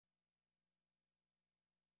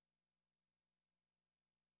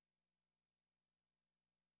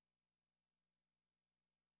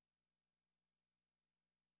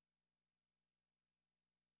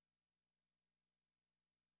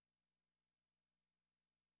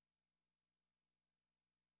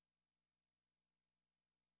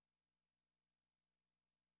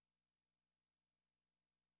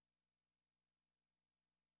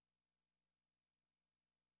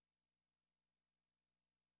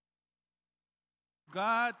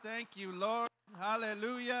God, thank you, Lord.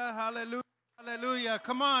 Hallelujah, hallelujah, hallelujah.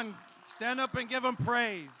 Come on, stand up and give him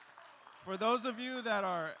praise. For those of you that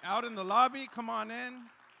are out in the lobby, come on in.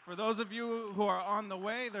 For those of you who are on the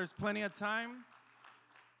way, there's plenty of time.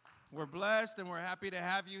 We're blessed and we're happy to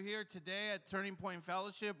have you here today at Turning Point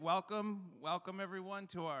Fellowship. Welcome everyone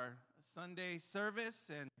to our Sunday service.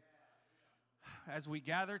 And as we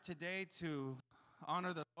gather today to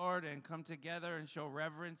honor the Lord and come together and show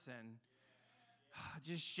reverence and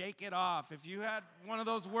just shake it off. If you had one of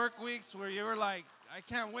those work weeks where you were like, I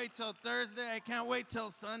can't wait till Thursday, I can't wait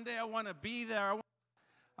till Sunday, I want to be there,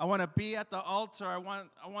 I want to be at the altar, I want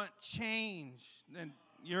change, then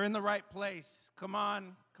you're in the right place. Come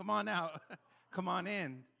on out. Come on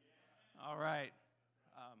in. All right.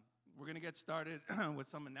 We're going to get started with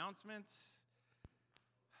some announcements.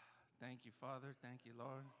 Thank you, Father. Thank you,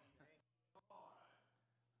 Lord.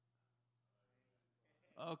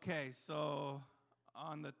 Okay, so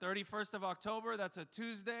on the 31st of October, that's a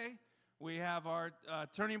Tuesday, we have our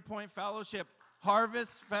Turning Point Fellowship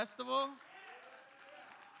Harvest Festival.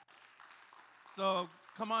 So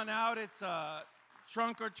come on out. It's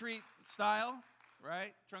trunk or treat style,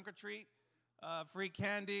 right? Trunk or treat. Free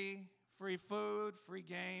candy, free food, free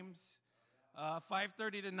games.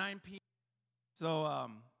 5:30 to 9 p.m. So,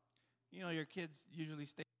 your kids usually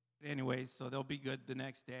stay anyways, so they'll be good the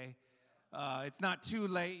next day. It's not too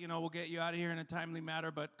late, we'll get you out of here in a timely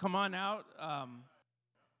manner, but come on out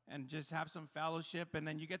and just have some fellowship, and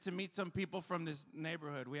then you get to meet some people from this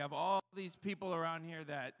neighborhood. We have all these people around here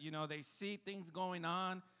that, they see things going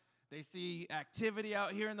on. They see activity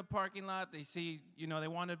out here in the parking lot. They see, they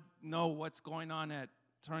want to know what's going on at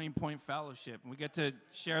Turning Point Fellowship. And we get to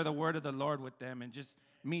share the word of the Lord with them and just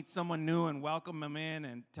meet someone new and welcome them in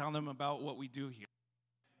and tell them about what we do here.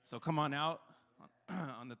 So come on out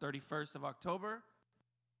on the 31st of October.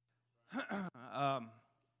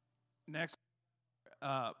 Next,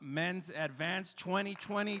 Men's Advance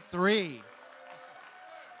 2023.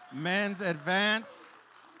 Men's Advance.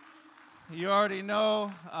 You already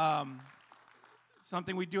know,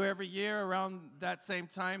 something we do every year around that same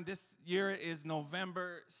time. This year is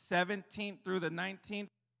November 17th through the 19th,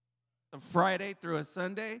 a Friday through a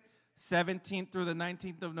Sunday, 17th through the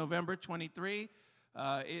 19th of November 23.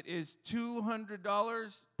 It is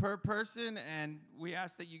 $200 per person, and we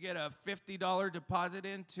ask that you get a $50 deposit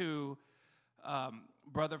into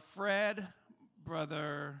Brother Fred,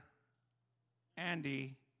 Brother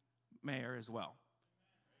Andy Mayer as well.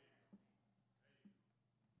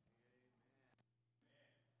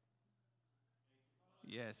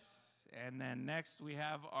 Yes, and then next we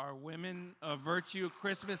have our Women of Virtue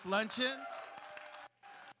Christmas Luncheon.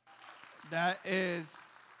 That is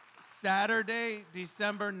Saturday,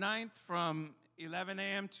 December 9th from 11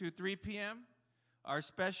 a.m. to 3 p.m. Our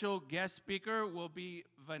special guest speaker will be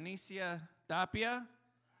Vanicia Tapia.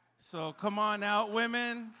 So come on out,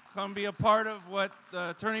 women. Come be a part of what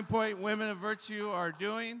the Turning Point Women of Virtue are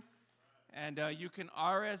doing. And you can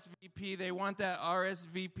RSVP. They want that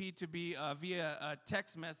RSVP to be via a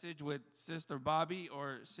text message with Sister Bobby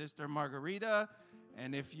or Sister Margarita.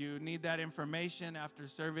 And if you need that information after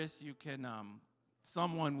service, you can,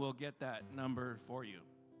 someone will get that number for you.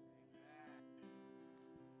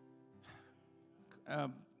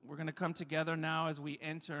 We're going to come together now as we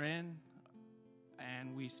enter in.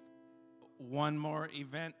 And one more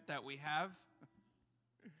event that we have.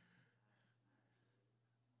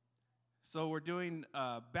 So we're doing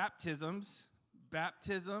baptisms. That's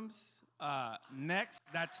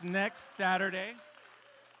next Saturday.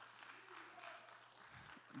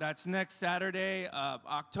 That's next Saturday,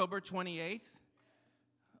 October 28th.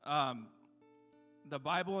 The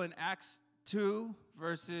Bible in Acts 2,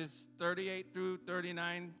 verses 38 through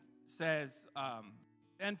 39 says,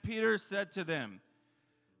 Then Peter said to them,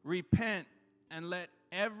 Repent and let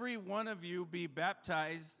every one of you be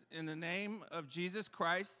baptized in the name of Jesus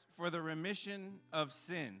Christ for the remission of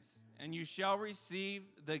sins, and you shall receive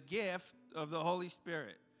the gift of the Holy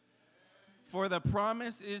Spirit. For the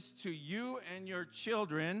promise is to you and your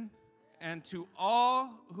children and to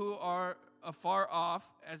all who are afar off,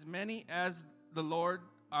 as many as the Lord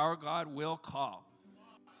our God will call.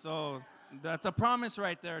 So that's a promise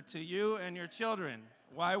right there to you and your children.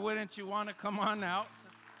 Why wouldn't you want to come on out?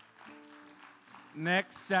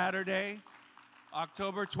 Next Saturday,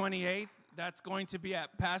 October 28th, that's going to be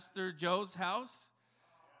at Pastor Joe's house.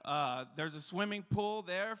 There's a swimming pool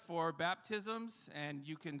there for baptisms, and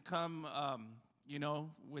you can come,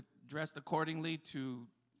 dressed accordingly to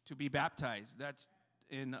be baptized. That's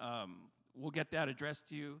in. We'll get that addressed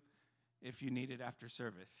to you if you need it after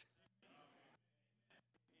service.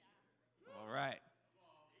 All right.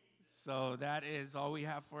 So that is all we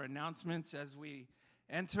have for announcements as we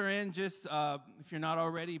enter in. Just if you're not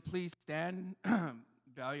already, please stand,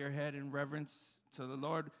 bow your head in reverence to the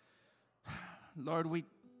Lord. Lord, we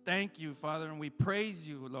thank you, Father, and we praise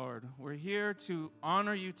you, Lord. We're here to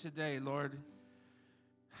honor you today, Lord.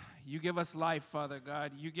 You give us life, Father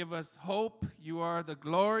God. You give us hope. You are the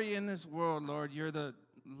glory in this world, Lord. You're the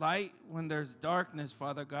light when there's darkness,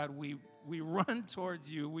 Father God. We run towards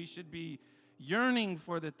you. We should be yearning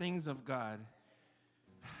for the things of God.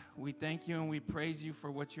 We thank you and we praise you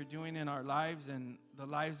for what you're doing in our lives and the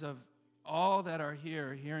lives of all that are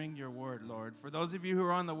here hearing your word, Lord. For those of you who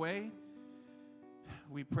are on the way,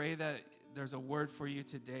 we pray that there's a word for you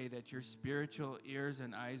today, that your spiritual ears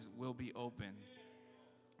and eyes will be open.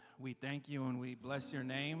 We thank you and we bless your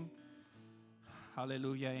name.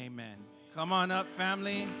 Hallelujah, amen. Come on up,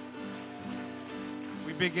 family.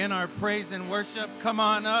 We begin our praise and worship. Come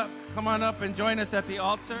on up and join us at the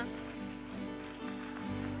altar.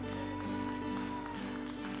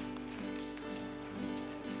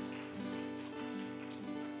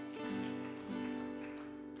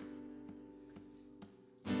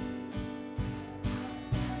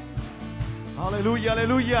 Aleluya,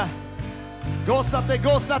 aleluya. Gózate,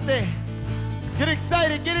 gózate. Get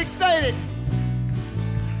excited, get excited.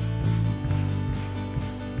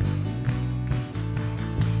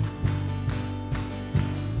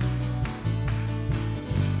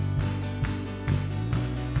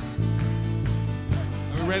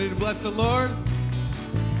 Are we ready to bless the Lord?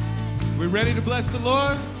 We ready to bless the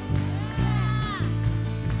Lord?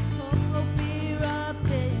 Hope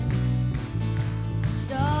erupted,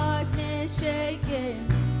 darkness shaking,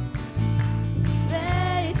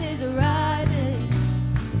 faith is rising.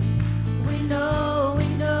 We know, we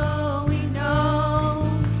know, we know.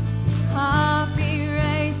 Heartbeat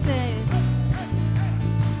racing,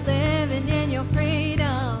 living in your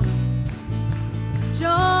freedom,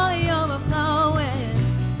 joy overflowing.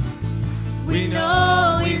 We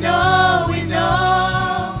know, we know, we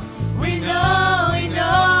know, we know, we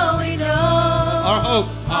know, we know.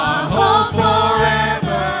 Our hope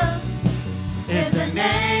forever is the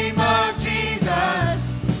name of Jesus.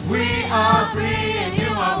 We are free and you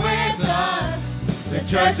are with us. The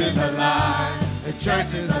church is alive. The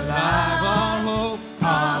church is alive.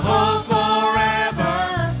 Our hope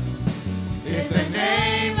forever is the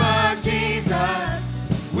name of Jesus.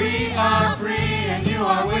 We are free and you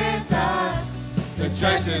are with us. The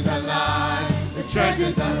church is alive. The church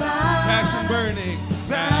is alive. Passion burning.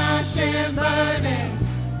 Passion burning.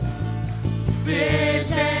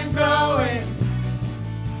 Vision growing.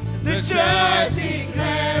 The church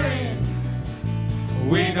declaring.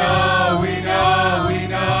 We know, we know, we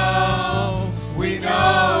know. We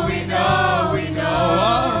know, we know, we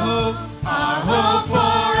know. Our hope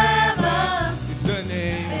forever is the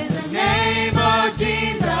name of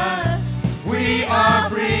Jesus. We are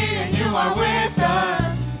free and you are with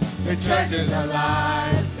us. The church is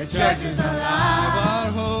alive. The church is alive.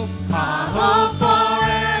 Our hope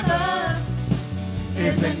forever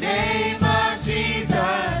is the name of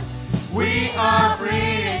Jesus. We are free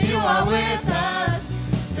and you are with us.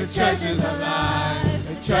 The church is alive.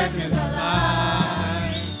 The church is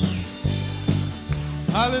alive.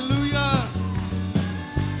 Hallelujah.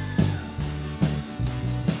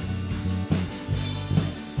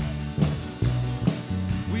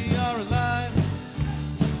 We are alive.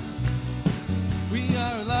 We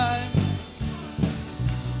are alive.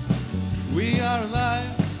 We are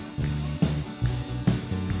alive.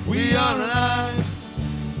 We are alive.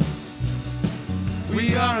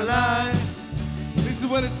 We are alive. This is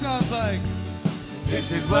what it sounds like.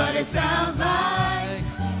 This is what it sounds like.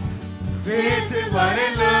 This is what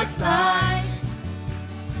it looks like.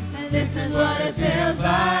 And this is what it feels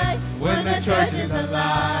like when the church is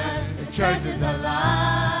alive. The church is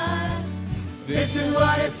alive. This is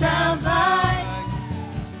what it sounds like.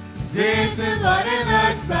 This is what it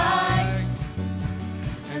looks like.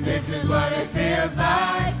 And this is what it feels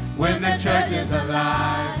like when the church is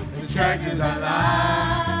alive. The church is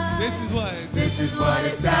alive. This is what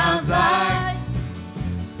it sounds like.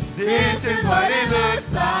 This is what it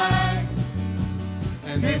looks like.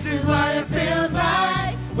 And this is what it feels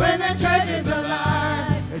like when the church is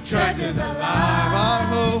alive. The church is alive.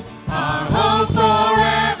 Our hope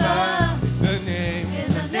forever is the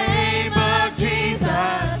name of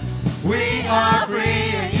Jesus. We are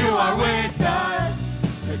free and you are with us.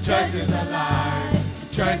 The church is alive.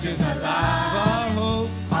 The church is alive.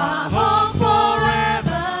 Our hope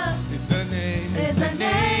forever is the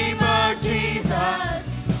name of Jesus.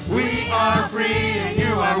 We are free and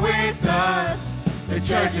you are with us. The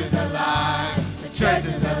church is alive. The church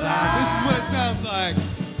is alive. This is what it sounds like.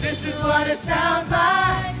 This is what it sounds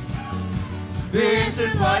like. This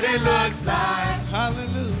is what it looks like.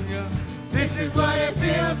 Hallelujah. This is what it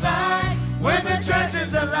feels like when the church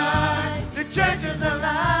is alive. The church is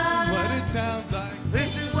alive. What it sounds like.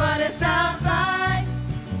 This is what it sounds like.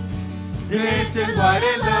 This is what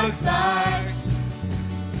it looks like.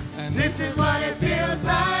 And This is what it feels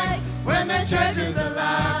like when the church is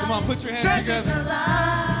alive. Come on, put your hands Church together. is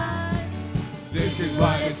alive. This is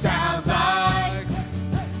what it sounds like.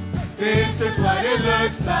 This is what it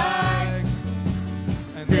looks like.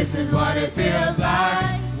 And This is what it feels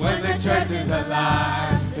like when the church is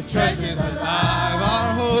alive. The church is alive.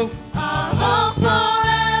 our hope Our hope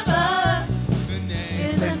forever in the name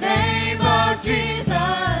in the name of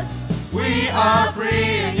Jesus. We are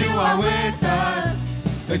free and you are with us.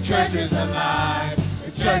 The church is alive.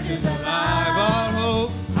 The church is alive. our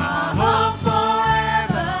hope Our hope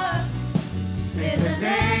forever in the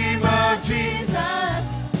name of Jesus.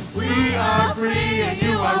 We are free and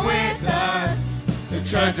you are with us. The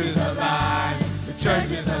church is alive. The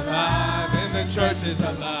church is alive. and the church is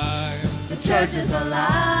alive. The church is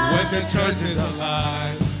alive. When the church is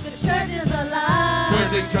alive. The church is alive.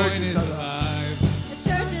 Turning point is alive. The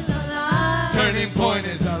church is alive. Turning point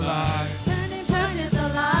is alive. Turning church is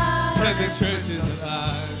alive. When the church is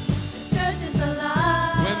alive. The church is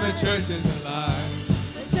alive. When the church is alive.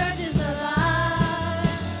 The church is alive.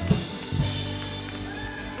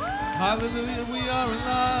 Hallelujah, we are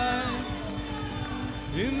alive.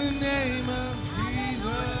 In the name of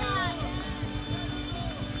Jesus.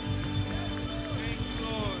 Thank you,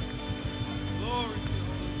 Lord. Glory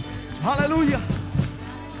to you. Hallelujah.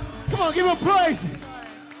 Come on, give him praise.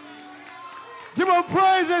 Give him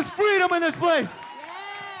praise. There's freedom in this place.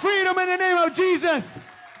 Freedom in the name of Jesus.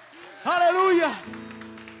 Hallelujah.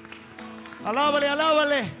 Alábale,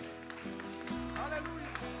 alábale.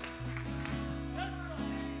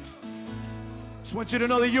 Just want you to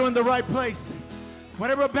know that you're in the right place.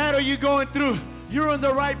 Whatever battle you're going through, you're in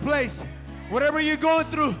the right place. Whatever you're going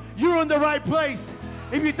through, you're in the right place.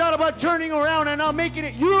 If you thought about turning around and not making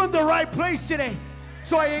it, you're in the right place today.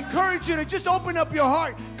 So I encourage you to just open up your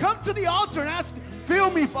heart. Come to the altar and ask, fill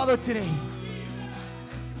me, Father, today.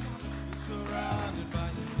 Surrounded by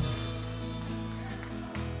your love.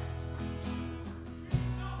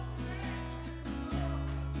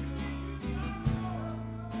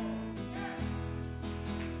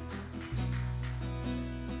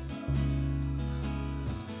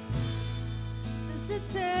 There's a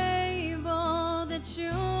table that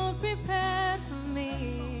you prepared for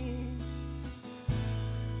me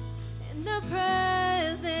in the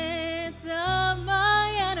presence of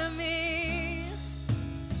my enemies.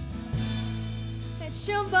 It's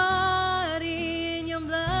your body and your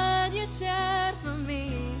blood you shed for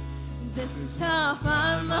me. This is how I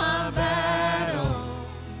find my battle.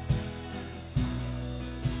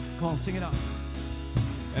 Come on, sing it out.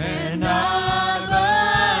 And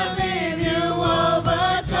I believe you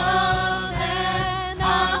overcome, and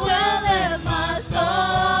I will lift my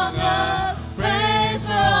song of praise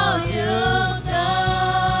for all you've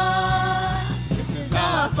done. This is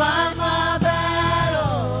how I fight my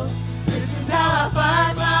battle. This is how I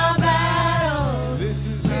fight my battle. This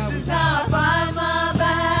is This is how I fight my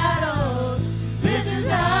battle. This is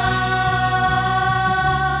how.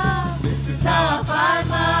 This is how I fight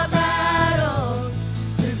my battle.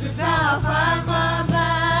 This is how I fight my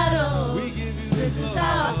battle. we give you This is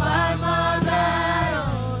how I fight my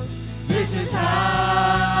battle. This is how.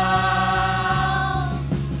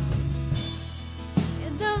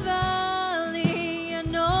 In the valley, I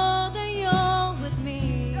know that you're with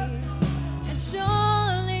me, and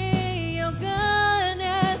surely your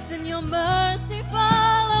goodness and your mercy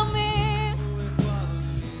follow me.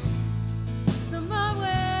 So my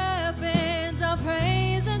weapons are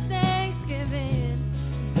praise and thanksgiving.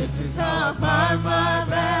 This is how I fight my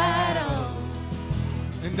battle.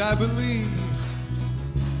 and I believe.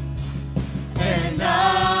 And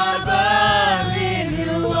I believe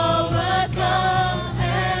you overcome,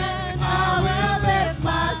 and I will lift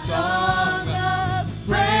my song of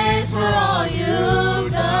praise for all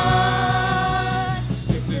you've done.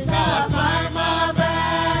 This is how I fight my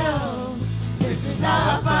battle. This is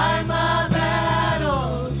how I fight my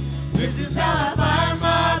battle. This is how I fight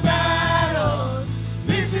my battle.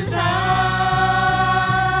 This is how.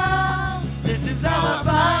 This is how I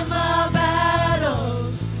fight my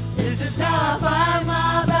battle. This is how I fight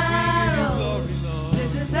my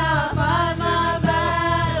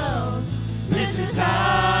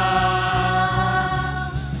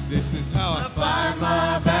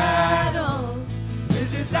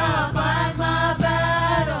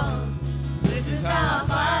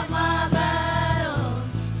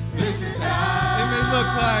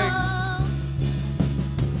look like.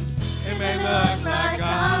 It may look like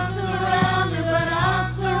I'm surrounded, but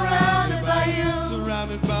I'm surrounded by you.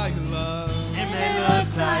 Surrounded by your love. It may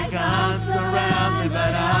look like I'm surrounded,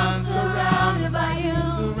 but I'm surrounded by you.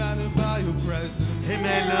 Surrounded by your presence. It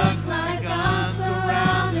may look like I'm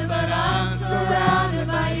surrounded, but I'm surrounded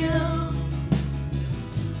by you.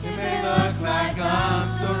 It may look like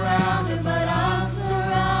I'm surrounded, but I'm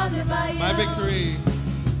surrounded by you. My victory.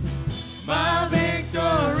 My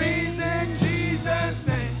victories in Jesus'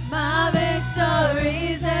 name. My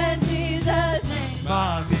victories in Jesus' name.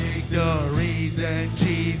 My victories in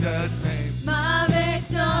Jesus' name. My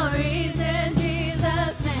victories in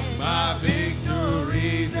Jesus' name. My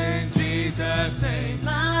victories in Jesus' name.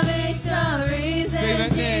 My victories Say in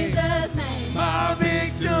that name. Jesus' name. My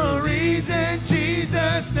victories in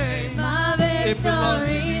Jesus' name. My It belongs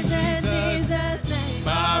to you, victories in Jesus. Jesus' name.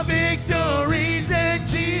 My victories in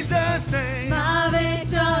Jesus' name. My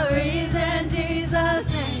victories in Jesus'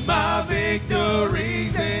 name. My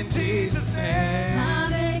victories in Jesus' name. My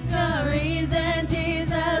victories in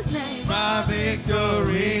Jesus' name. My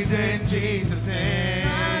victories in Jesus' name.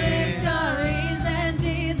 My victories in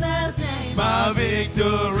Jesus' name. My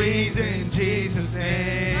victories in Jesus'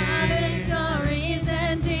 name. My victories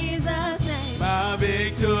in Jesus' name. My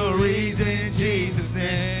victories in Jesus'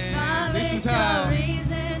 name. My This is how.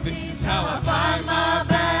 victories in This is Jesus' how I fight my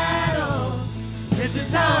battles. This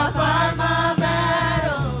is how I fight my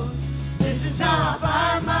battles. This is how I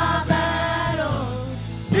fight my battles.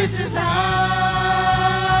 This is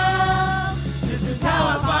how. This is how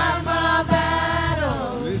I fight my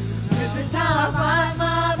battles. This is This is how I fight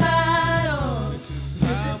my battles.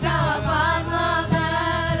 This is how I fight my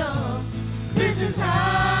battles. This is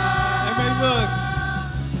how. It may look.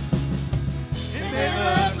 It may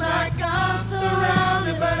look like I'm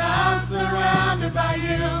surrounded, but I'm surrounded by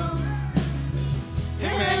you.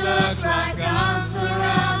 It may look like I'm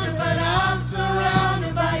surrounded, but I'm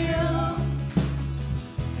surrounded by you.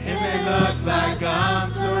 It may look like I'm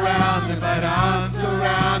surrounded, but I'm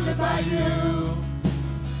surrounded by you.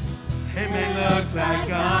 It may look like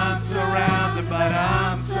I'm surrounded, but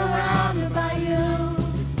I'm surrounded by you.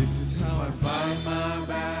 This is how I fight my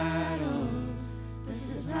battles. This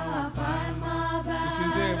is how I fight my battles. This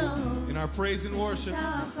is it. In our praise and worship.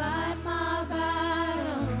 How I fight my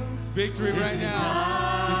battles. Victory right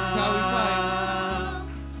now. This is how we fight.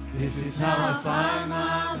 This is how I fight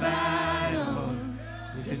my battles.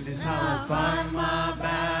 This is how I fight my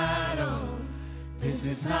battles. This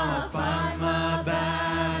is how I fight my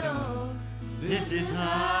battles. This is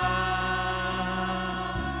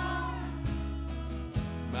how.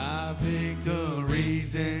 My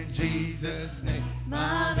victories in Jesus' name.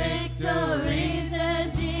 My victories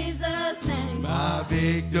in Jesus' name. My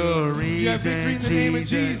victories You have victory in the name of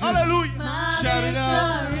Jesus. Hallelujah. My Shout it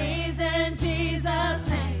out. victories in Jesus'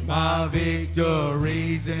 name. My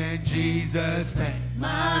victories in Jesus' name.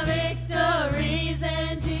 My victories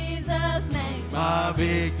in Jesus' name. My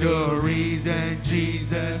victories in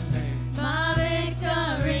Jesus' name. My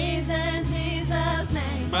victories in Jesus'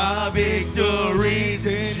 name. My victories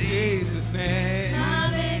in Jesus' name. My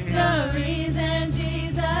victories in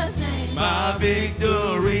Jesus' name. My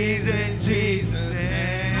victories in Jesus'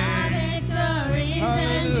 name. My victories in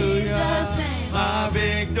Hallelujah. Jesus' name. My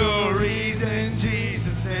victories in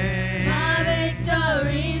Jesus' name. My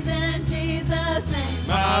victories in Jesus' name.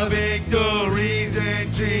 My victories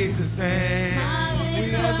in Jesus' name. My We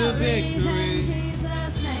have the victories in victory.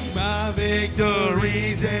 Jesus' name. My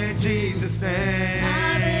victories in Jesus' name.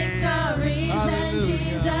 My victories in Hallelujah.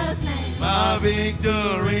 Jesus' name. My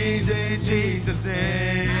victories in Jesus'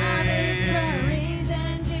 name. My victories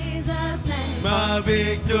in Jesus' name. My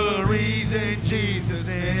victories in Jesus'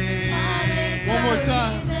 name. One more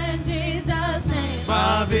time. In Jesus' name.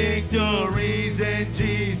 My victories in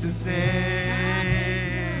Jesus'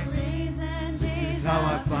 name. This is how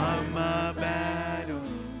I fight my battle.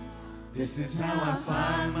 This is how I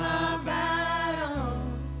fight my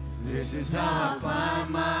battles. This is how I fight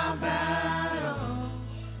my battle.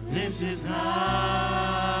 This is how I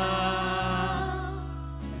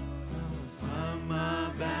fight my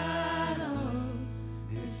battle.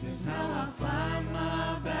 This is how I fight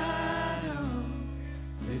my battle.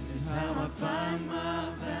 This is how I fight my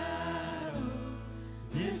battle.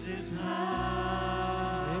 This is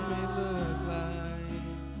how.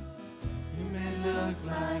 It may look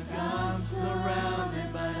like I'm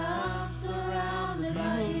surrounded, but I'm surrounded by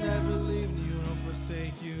He will you. never leave you nor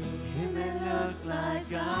forsake you. It may look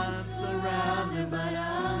like I'm surrounded, but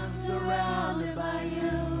I'm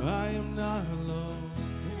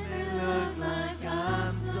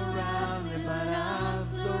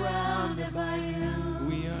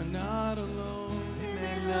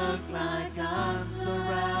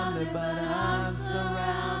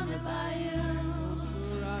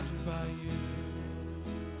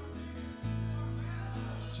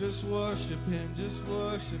Just worship him, just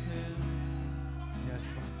worship him.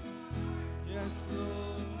 Yes, Father. Yes,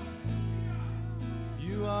 Lord.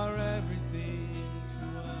 You are everything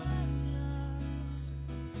to us.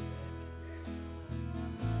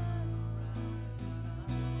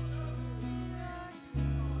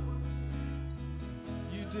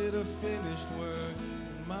 You did a finished work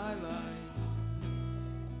in my life.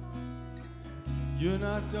 You're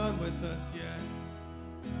not done with us yet.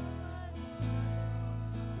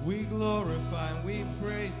 We glorify and we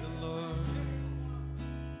praise the Lord.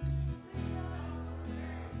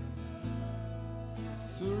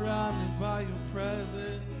 Surrounded by your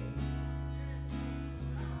presence,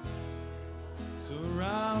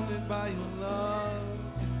 surrounded by your love.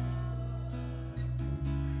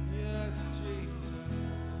 Yes, Jesus.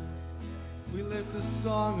 We lift a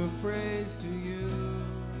song of praise to you.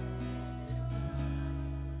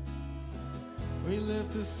 We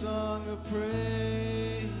lift a song of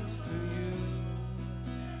praise to you.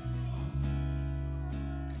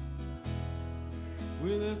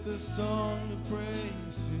 We lift a song of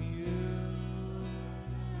praise to you.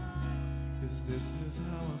 'Cause this is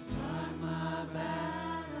how I fight my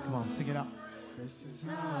battle. Come on, sing it out. This is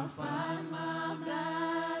how I fight my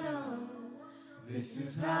battles. This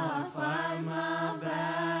is how I fight my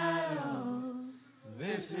battles.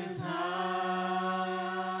 This is how.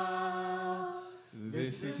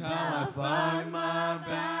 This is how I fight my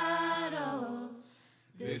battles.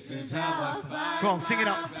 This is how I fight. Come on, sing it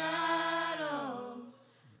out.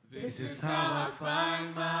 This is how I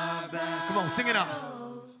fight my battles. Come on, sing it out.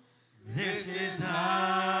 This is how.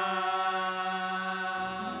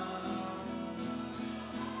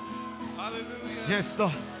 Hallelujah. Yes,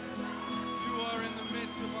 Lord. You are in the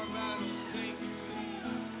midst of our battles. Thank you,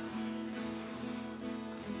 Jesus.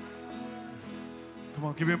 Come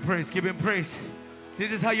on, give him praise, give him praise.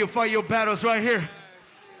 This is how you fight your battles right here.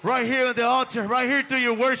 Right here on the altar, right here through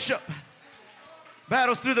your worship.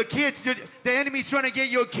 Battles through the kids. The enemy's trying to get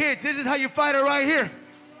your kids. This is how you fight it right here.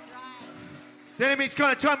 The enemy's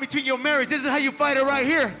trying to turn between your marriage. This is how you fight it right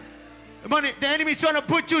here. The enemy's trying to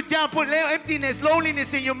put you down, put emptiness,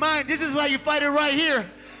 loneliness in your mind. This is how you fight it right here.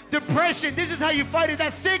 Depression, this is how you fight it.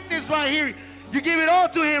 That sickness right here. You give it all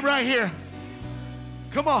to him right here.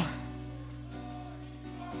 Come on.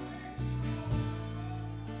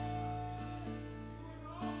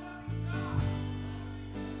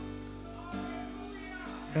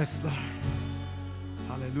 Yes, Lord.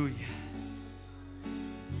 Hallelujah.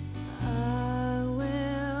 I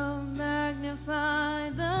will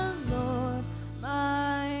magnify the Lord,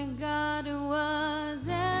 my God, who was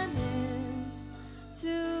and is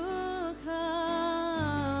to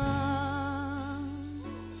come.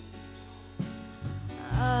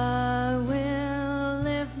 I will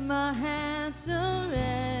lift my hands,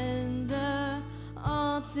 surrender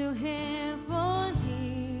all to him, for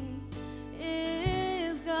he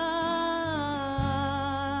is God.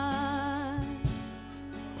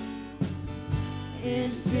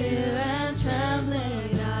 In fear and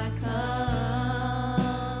trembling I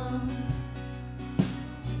come.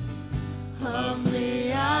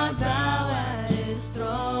 Humbly I bow at his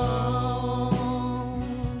throne,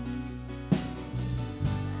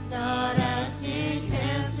 not asking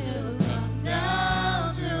him to come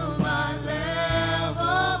down to my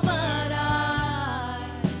level, but I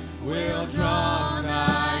will draw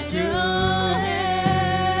nigh to him.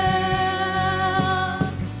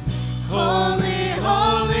 Holy,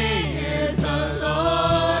 holy is the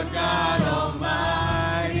Lord God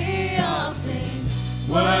Almighty. I'll sing,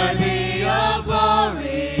 worthy of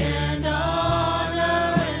glory and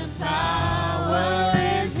honor and power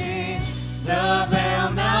is he. The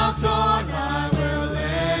veil now torn, I will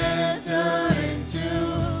enter into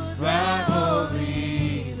that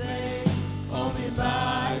holy place, only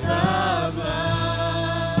by the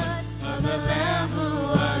blood of the Lamb who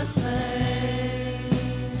was slain.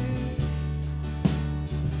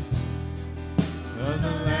 Of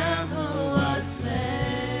the Lamb who was slain.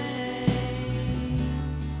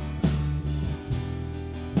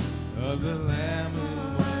 Of the Lamb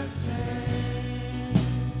who Was slain.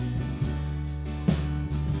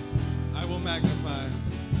 I will magnify.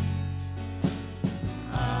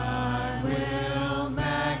 I will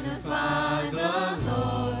magnify the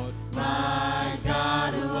Lord, my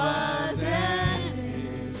God, who was and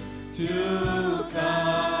is to come.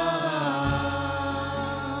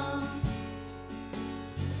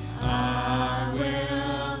 I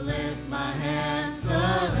will lift my hands,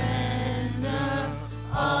 surrender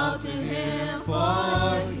all to him, for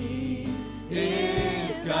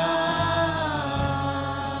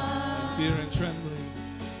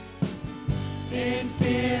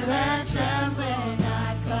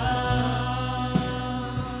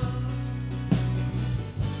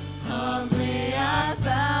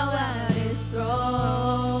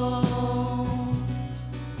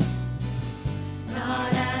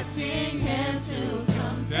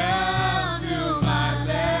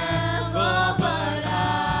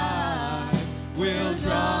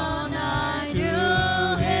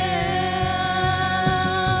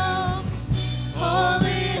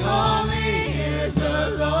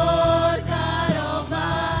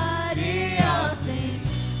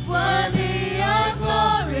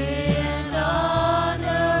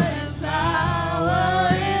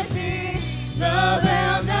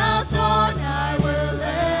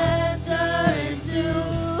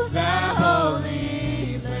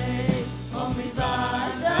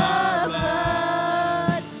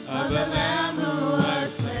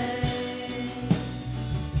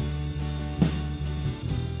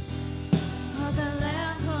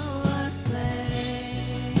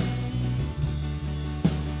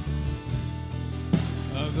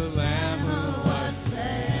of the Lamb who was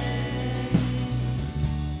slain.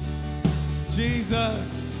 Jesus,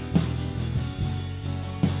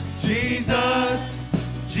 Jesus,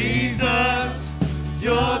 Jesus,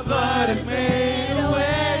 your blood has made a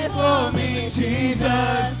way for me.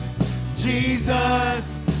 Jesus,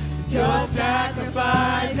 Jesus, your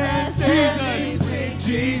sacrifice has set me free.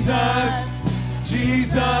 Jesus,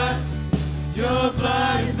 Jesus, your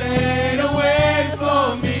blood has made a way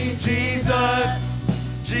for me. Jesus,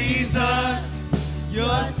 Jesus,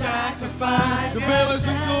 your sacrifice. The veil has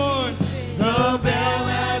been torn. The veil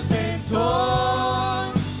has been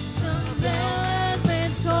torn. The veil has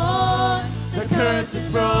been torn. The curse is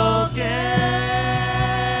broken.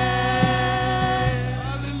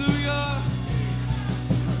 Hallelujah.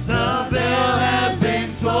 The veil has been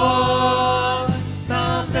torn.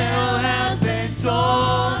 The veil has been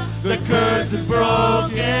torn. The curse is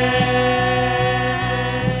broken.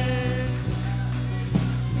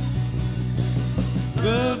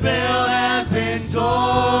 The veil has been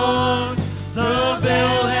torn. The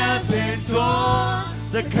veil has been torn.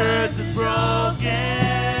 The curse is broken.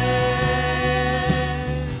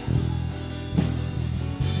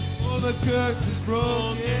 Oh, the curse is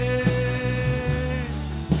broken.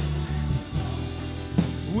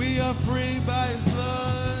 We are free by His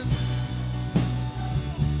blood.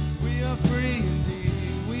 We are free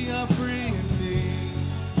indeed. We are free indeed.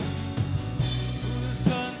 Who the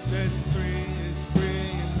Son sets free is free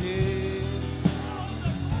indeed.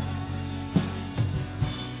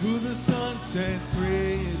 Who the Son sets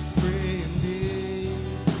free is free indeed.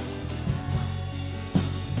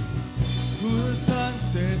 Who the Son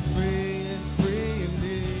sets free is free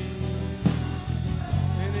indeed.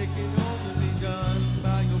 And it can only be done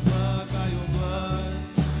by your blood, by your blood.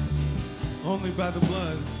 Only by the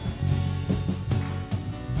blood.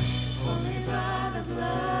 Only by the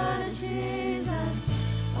blood of Jesus.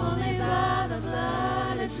 Only by the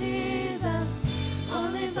blood of Jesus.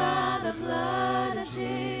 Only by the blood of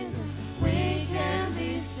Jesus. We can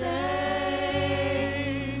be saved.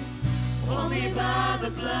 Only by the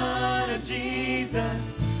blood of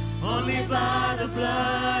Jesus. Only by the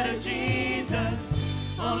blood of Jesus.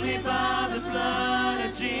 Only by the blood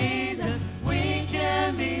of Jesus. We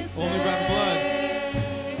can be saved.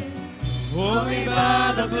 Only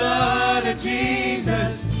by the blood of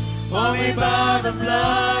Jesus. Only by the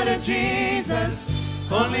blood of Jesus.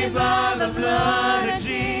 Only by the blood of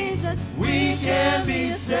Jesus. We can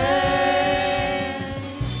be saved.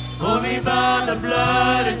 Only by the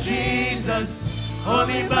blood of Jesus.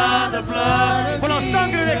 Only by the blood of Por la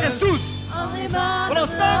sangre de Jesus. Jesús. Only by Por the la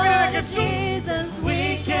sangre blood de of Jesus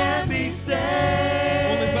we can be saved.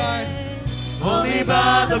 Only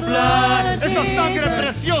by the blood of Esta sangre Jesus.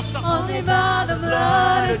 preciosa. Only by the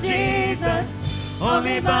blood of Jesus.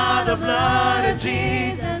 Only by the blood of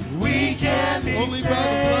Jesus we can be Only saved. by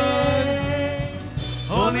the blood.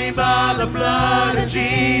 Only by the blood of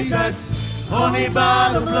Jesus. Only by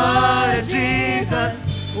the blood of Jesus.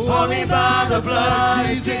 Only by the blood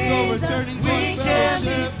of Jesus. Overturning we can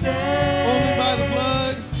be saved. Only by the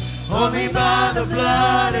blood. Only by the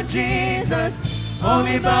blood of Jesus.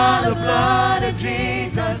 Only by the blood of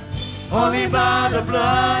Jesus. Only by the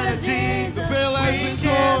blood of Jesus. The veil has been we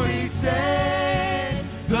can torn. be saved.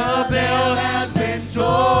 The veil has been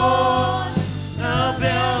torn. The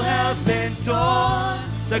veil has been torn.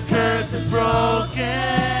 The curse is broken.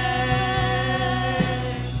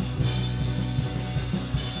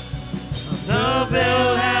 The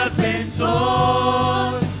veil has been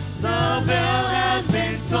torn. The veil has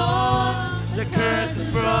been torn. The curse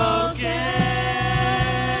is broken.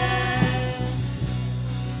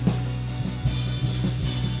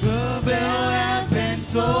 The veil has been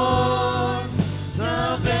torn.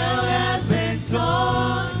 The veil has been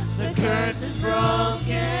torn. The curse is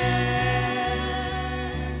broken.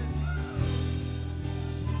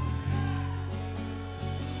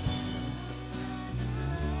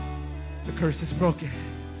 The curse is broken.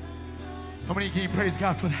 How many can you praise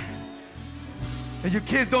God for that? And your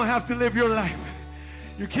kids don't have to live your life.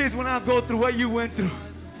 Your kids will not go through what you went through.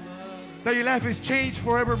 That your life is changed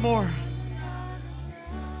forevermore.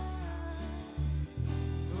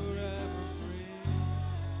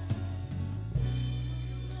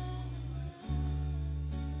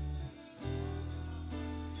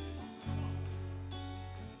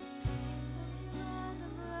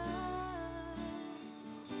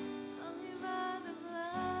 Only by the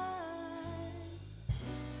blood.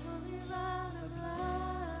 Only by the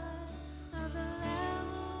blood of the Lamb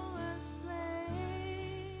who was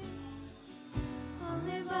slain.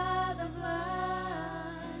 Only by the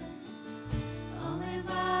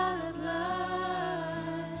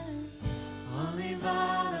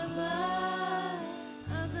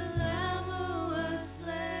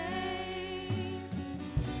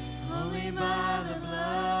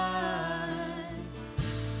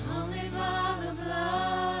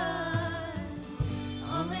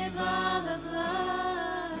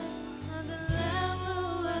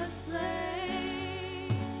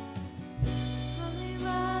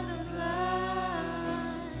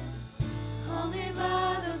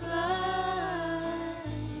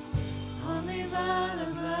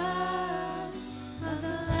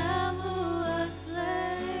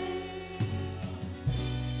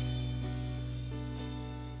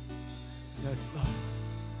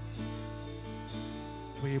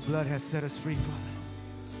For your blood has set us free, Father.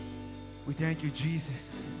 We thank you,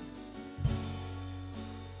 Jesus.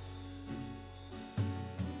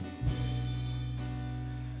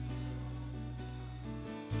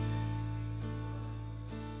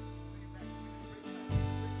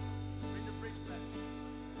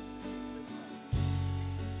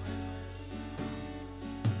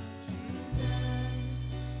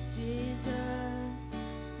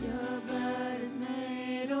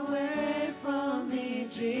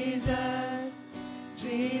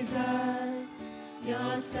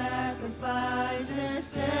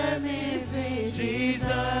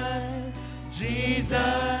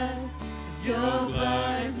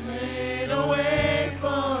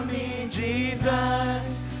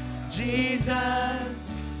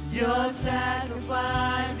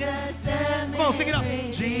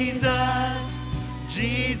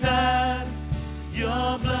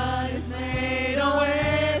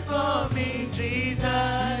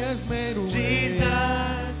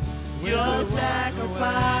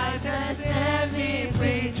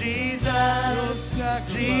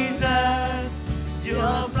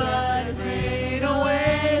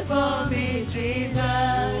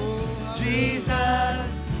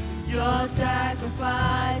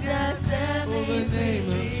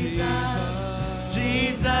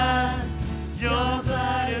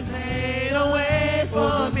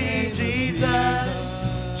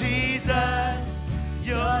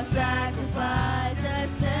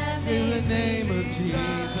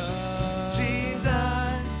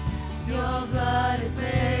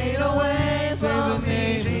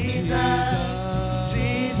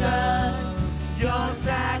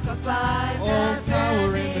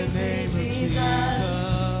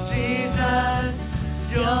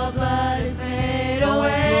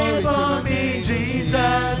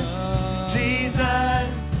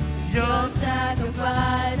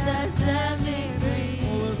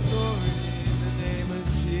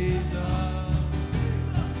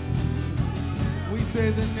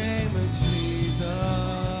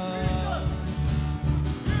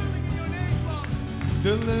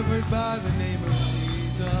 Delivered by the name of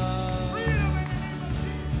Jesus.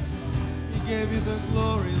 He gave you the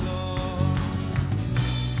glory, Lord.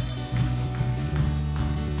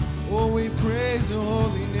 Oh, we praise your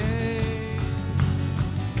holy name.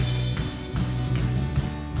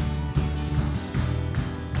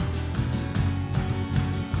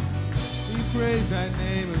 We praise that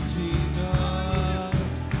name of Jesus.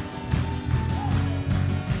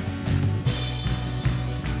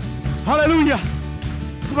 Hallelujah.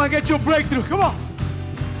 Come on, get your breakthrough. Come on.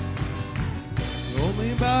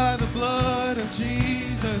 Only by the blood of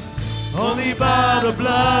Jesus. Only by the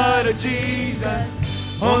blood of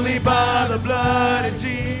Jesus. Only by the blood of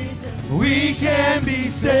Jesus. We can be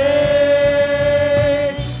saved.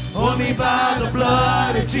 Only by the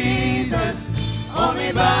blood of Jesus.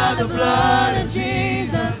 Only by the blood of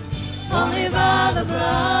Jesus. Only by the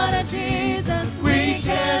blood of Jesus. We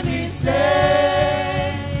can be saved.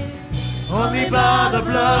 Only by the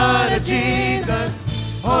blood of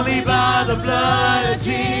Jesus. Only by the blood of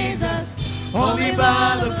Jesus. Only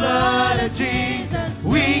by the blood of Jesus.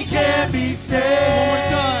 We can be saved. One more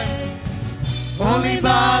time. Only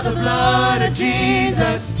by the blood of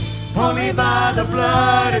Jesus. Only by the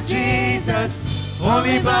blood of Jesus.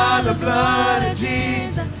 Only by the blood of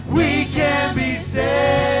Jesus. We can be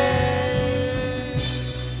saved.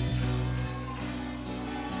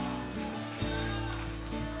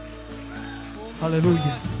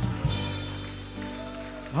 Hallelujah.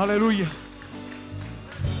 Hallelujah.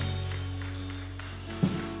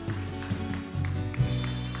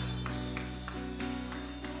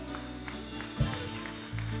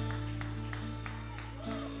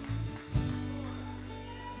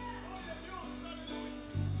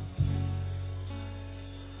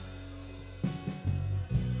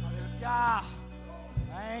 Hallelujah.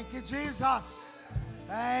 Thank you, Jesus.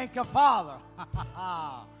 Thank you, Father.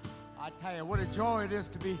 I tell you, what a joy it is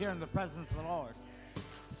to be here in the presence of the Lord.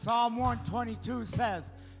 Psalm 122 says,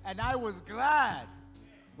 and I was glad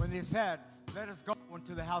when they said, let us go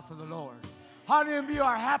into the house of the Lord. How many of you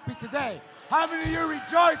are happy today? How many of you are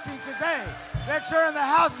rejoicing today that you're in the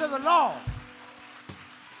house of the Lord?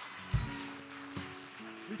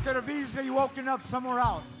 We could have easily woken up somewhere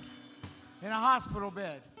else, in a hospital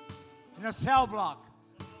bed, in a cell block.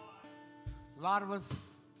 A lot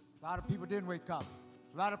of people didn't wake up.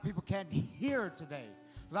 A lot of people can't hear today.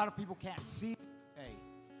 A lot of people can't see today.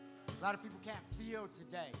 A lot of people can't feel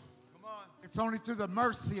today. Come on. It's only through the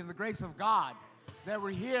mercy and the grace of God that we're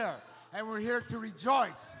here. And we're here to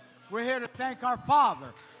rejoice. We're here to thank our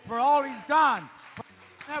Father for all He's done.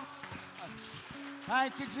 For us.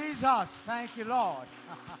 Thank you, Jesus. Thank you, Lord.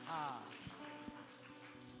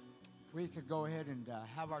 We could go ahead and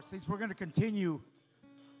have our seats. We're going to continue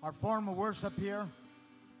our form of worship here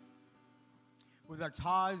with our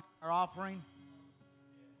tithes, our offering.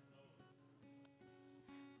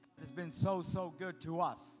 It's been so, so good to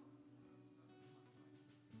us.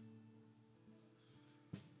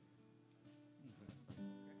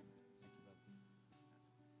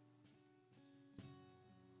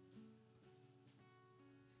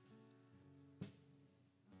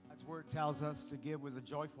 God's word tells us to give with a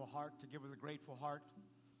joyful heart, to give with a grateful heart.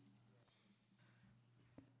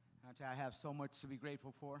 I tell you, I have so much to be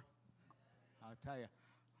grateful for. I'll tell you,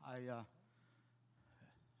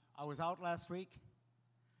 I was out last week,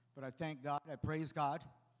 but I thank God, I praise God.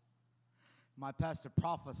 My pastor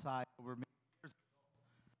prophesied over me years ago,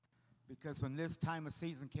 because when this time of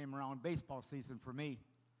season came around, baseball season for me,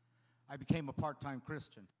 I became a part-time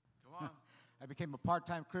Christian. Come on. I became a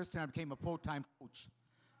part-time Christian. I became a full-time coach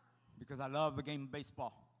because I love the game of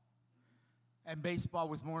baseball. And baseball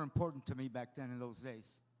was more important to me back then in those days.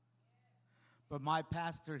 But my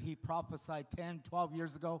pastor, he prophesied 10, 12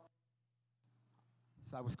 years ago.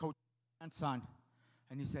 So I was coaching my grandson.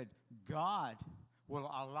 And he said, God will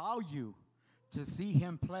allow you to see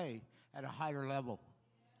him play at a higher level.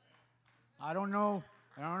 I don't know,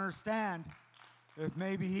 I don't understand if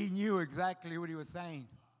maybe he knew exactly what he was saying.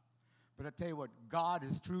 But I tell you what, God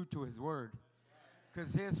is true to his word.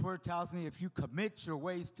 Because his word tells me if you commit your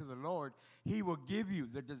ways to the Lord, he will give you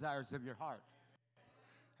the desires of your heart.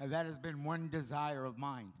 And that has been one desire of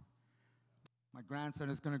mine. My grandson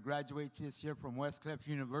is going to graduate this year from Westcliff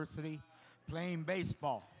University playing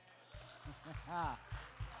baseball.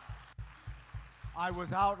 I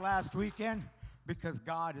was out last weekend because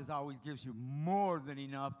God always gives you more than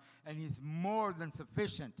enough, and he's more than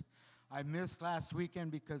sufficient. I missed last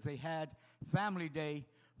weekend because they had family day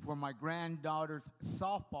for my granddaughter's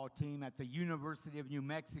softball team at the University of New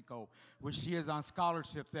Mexico, which she is on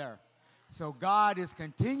scholarship there. So God is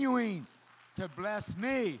continuing to bless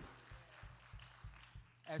me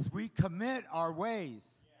as we commit our ways.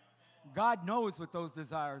 God knows what those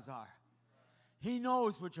desires are. He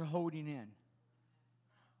knows what you're holding in.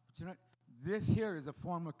 But you know, this here is a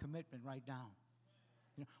form of commitment right now.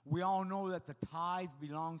 You know, we all know that the tithe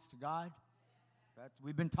belongs to God.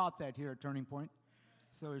 We've been taught that here at Turning Point.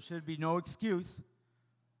 So there should be no excuse.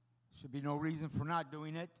 Should be no reason for not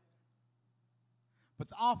doing it. But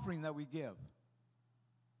the offering that we give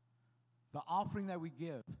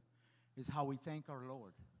is how we thank our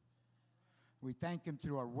Lord. We thank him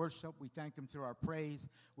through our worship. We thank him through our praise.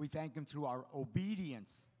 We thank him through our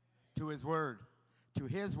obedience to his word. To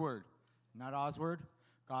his word. Not God's word.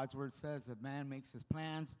 God's word says that man makes his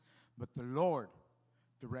plans, but the Lord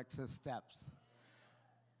directs his steps.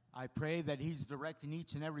 I pray that he's directing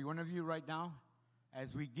each and every one of you right now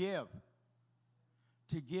as we give,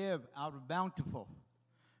 to give out of bountiful,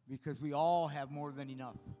 because we all have more than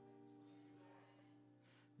enough.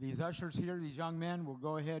 These ushers here, these young men, will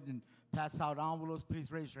go ahead and pass out envelopes.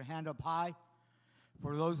 Please raise your hand up high.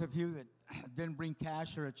 For those of you that didn't bring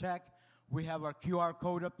cash or a check, we have our QR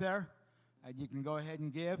code up there, and you can go ahead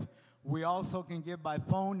and give. We also can give by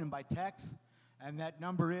phone and by text, and that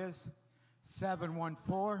number is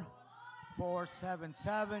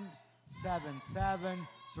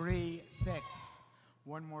 714-477-7736.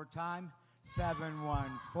 One more time,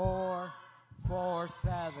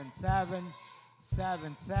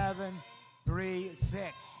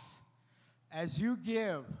 714-477-7736. As you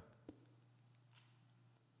give,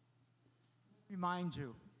 remind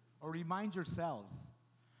yourselves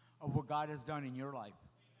of what God has done in your life.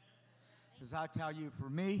 Because I'll tell you, for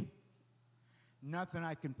me, nothing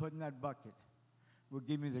I can put in that bucket will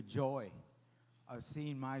give me the joy of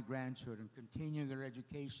seeing my grandchildren continue their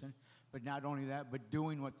education, but not only that, but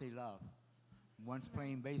doing what they love. One's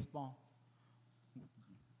playing baseball.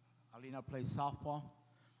 Alina plays softball.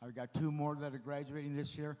 I've got two more that are graduating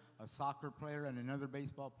this year, a soccer player and another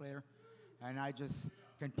baseball player. And I just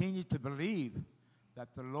continue to believe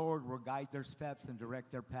that the Lord will guide their steps and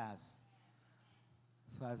direct their paths.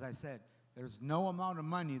 So as I said, there's no amount of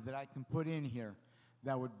money that I can put in here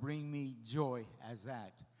that would bring me joy as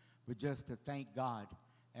that, but just to thank God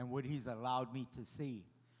and what he's allowed me to see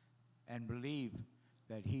and believe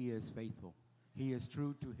that he is faithful. He is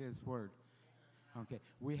true to his word. Okay,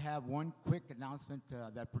 we have one quick announcement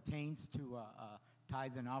that pertains to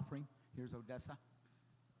tithe and offering. Here's Odessa.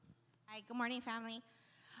 Hi, good morning, family.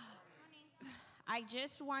 I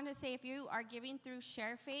just want to say, if you are giving through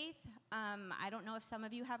Share Faith, I don't know if some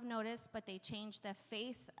of you have noticed, but they changed the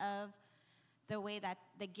face of the way that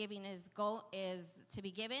the giving is to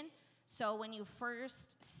be given. So when you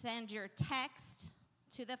first send your text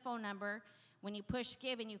to the phone number, when you push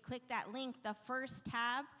give and you click that link, the first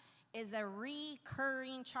tab is a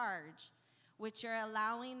recurring charge, which you're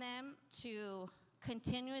allowing them to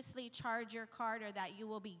continuously charge your card, or that you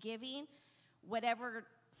will be giving whatever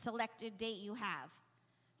selected date you have.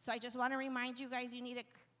 So I just want to remind you guys, you need to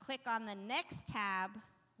click on the next tab,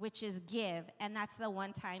 which is give, and that's the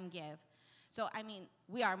one-time give. So, I mean,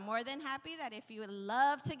 we are more than happy that if you would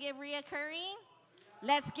love to give reoccurring,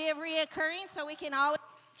 let's give reoccurring so we can always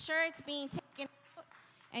make sure it's being taken out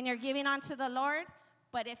and you're giving onto the Lord.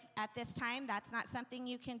 But if at this time that's not something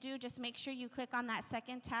you can do, just make sure you click on that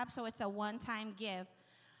second tab so it's a one-time give.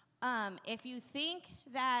 If you think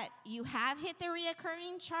that you have hit the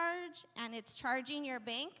reoccurring charge and it's charging your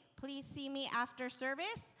bank, please see me after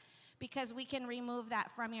service because we can remove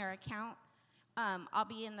that from your account. I'll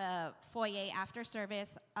be in the foyer after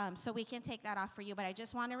service, so we can take that off for you. But I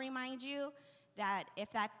just want to remind you that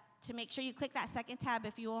to make sure you click that second tab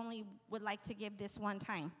if you only would like to give this one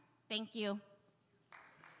time. Thank you.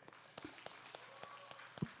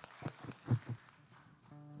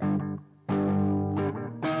 Come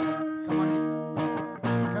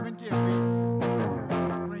and give.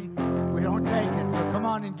 We don't take it, so come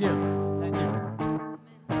on and give. Thank you.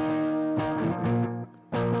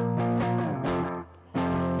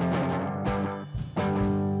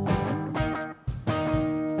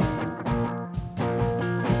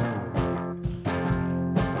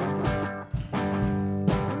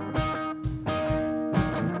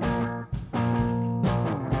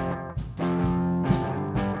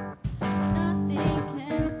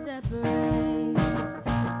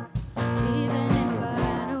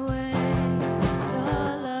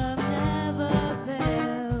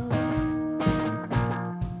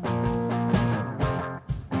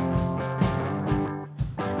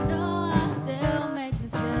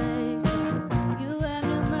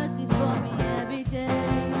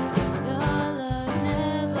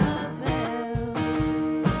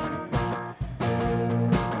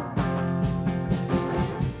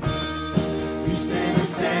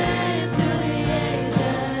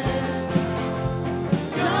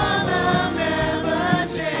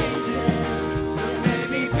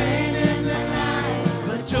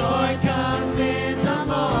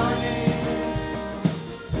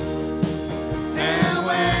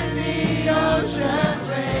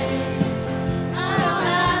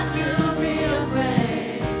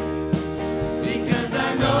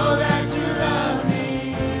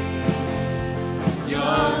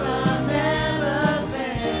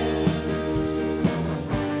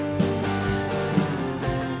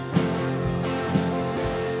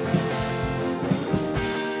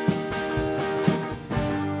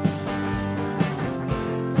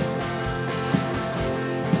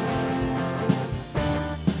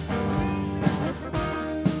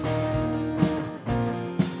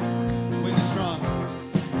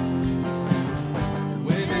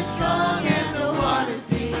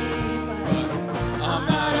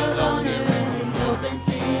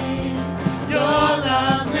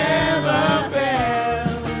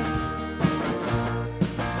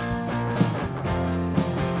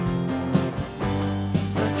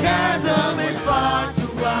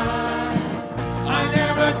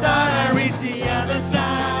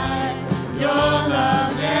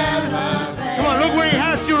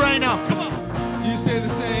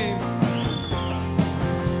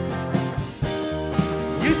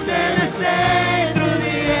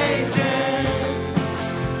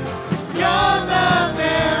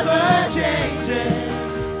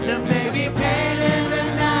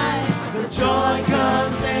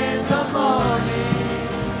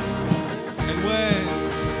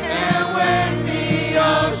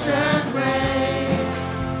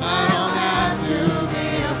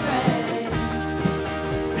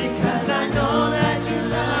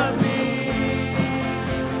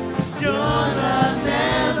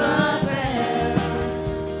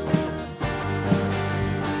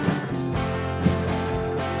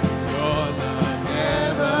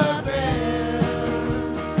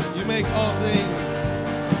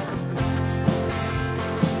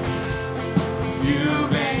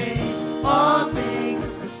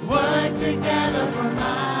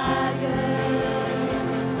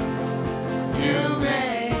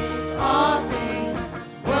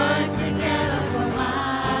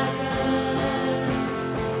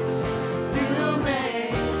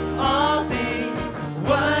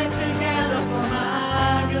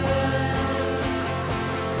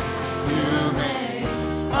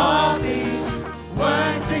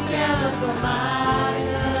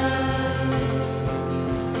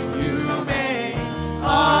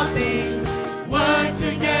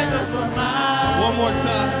 Together for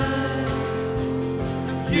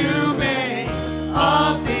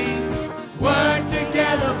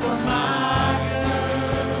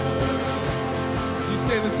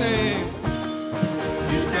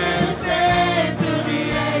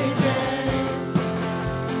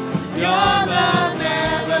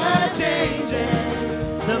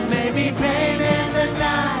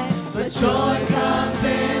Joy comes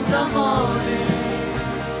in the morning.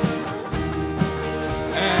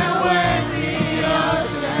 And when the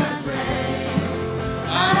oceans rage,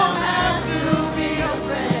 I don't have to be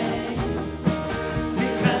afraid,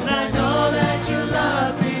 because I know that you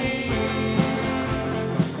love me.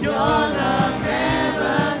 Your love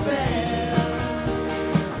never fails.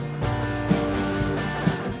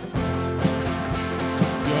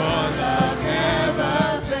 Your love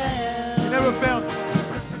never fails. You never failed.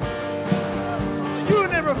 You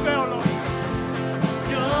never fail, Lord.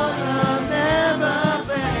 Your love never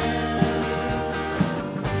fails.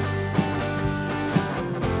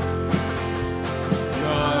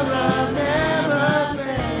 Your love never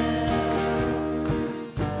fails.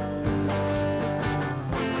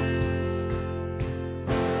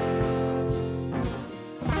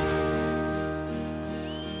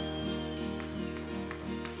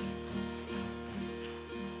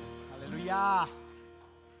 Hallelujah.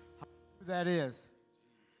 That is.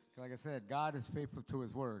 Like I said, God is faithful to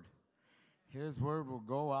his word. His word will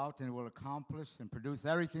go out and it will accomplish and produce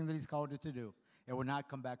everything that he's called it to do. It will not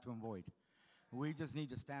come back to him void. We just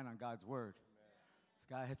need to stand on God's word.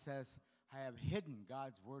 God says, I have hidden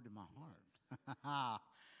God's word in my heart.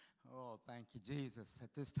 Oh, thank you, Jesus.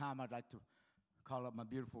 At this time, I'd like to call up my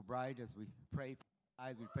beautiful bride as we pray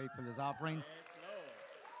for this offering.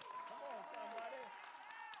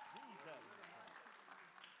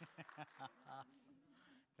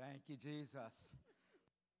 Thank you, Jesus.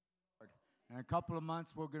 In a couple of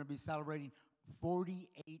months, we're going to be celebrating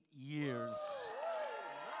 48 years.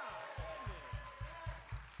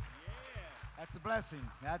 That's a blessing.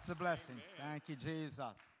 That's a blessing. Thank you, Jesus.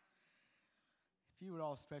 If you would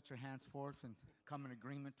all stretch your hands forth and come in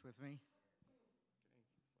agreement with me.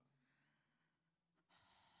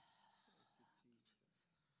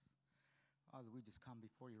 Father, we just come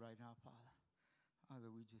before you right now, Father. Father,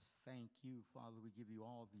 we just thank you, Father. We give you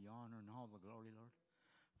all the honor and all the glory, Lord,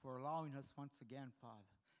 for allowing us once again, Father,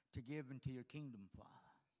 to give into your kingdom,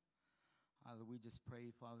 Father. Father, we just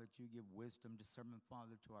pray, Father, that you give wisdom, discernment,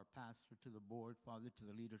 Father, to our pastor, to the board, Father, to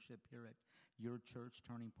the leadership here at your church,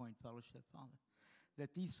 Turning Point Fellowship, Father,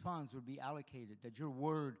 that these funds would be allocated, that your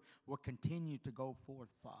word will continue to go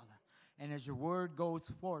forth, Father. And as your word goes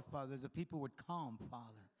forth, Father, the people would come,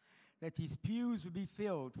 Father, that these pews would be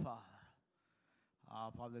filled, Father.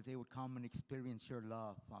 Father, they would come and experience your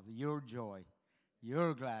love, Father, your joy,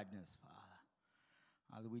 your gladness, Father.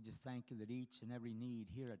 Father, we just thank you that each and every need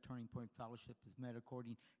here at Turning Point Fellowship is met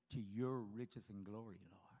according to your riches and glory,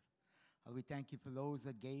 Lord. Father, we thank you for those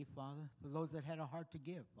that gave, Father, for those that had a heart to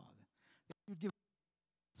give, Father. That you give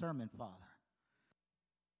sermon, Father.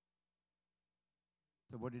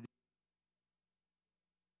 So what did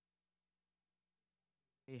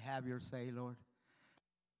they have your say, Lord?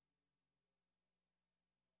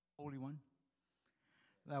 Holy One,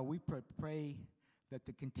 that we pray that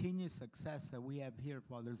the continued success that we have here,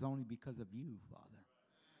 Father, is only because of you, Father.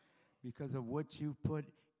 Because of what you've put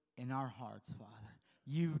in our hearts, Father.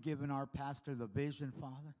 You've given our pastor the vision,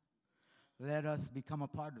 Father. Let us become a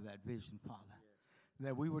part of that vision, Father. Yes.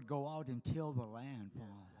 That we would go out and till the land,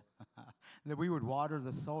 Father. Yes. That we would water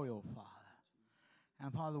the soil, Father.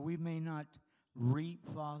 And, Father, we may not reap,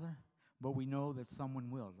 Father, but we know that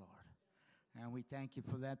someone will, Lord. And we thank you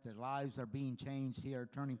for that lives are being changed here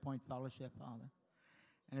at Turning Point Fellowship, Father.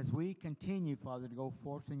 And as we continue, Father, to go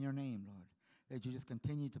forth in your name, Lord, that you just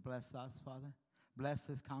continue to bless us, Father. Bless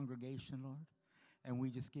this congregation, Lord. And we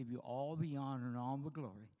just give you all the honor and all the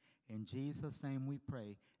glory. In Jesus' name we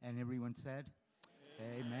pray. And everyone said,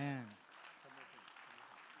 Amen. Amen.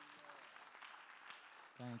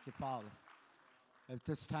 Thank you, Father. At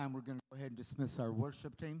this time, we're going to go ahead and dismiss our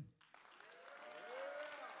worship team.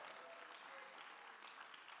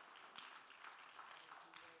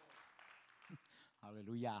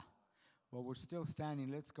 Hallelujah. Well, we're still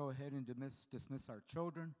standing. Let's go ahead and dismiss our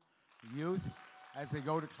children, youth, as they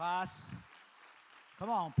go to class. Come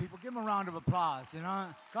on, people. Give them a round of applause, you know.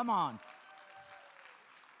 Come on.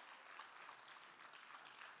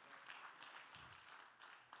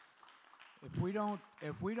 If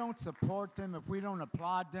we don't support them, if we don't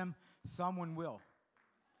applaud them, someone will.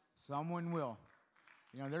 Someone will.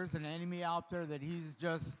 You know, there's an enemy out there that he's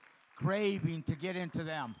just craving to get into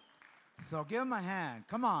them. So give him a hand.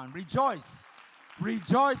 Come on, rejoice.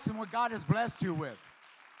 Rejoice in what God has blessed you with.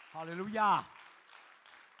 Hallelujah.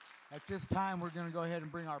 At this time, we're going to go ahead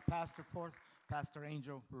and bring our pastor forth, Pastor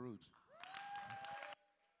Angel Baruch.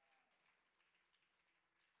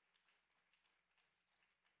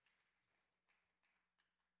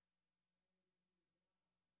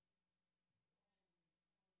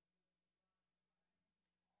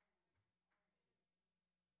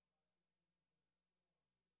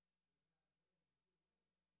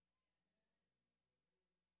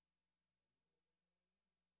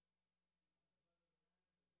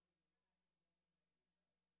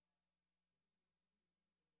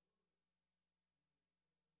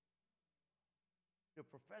 to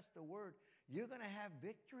profess the word, you're going to have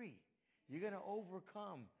victory. You're going to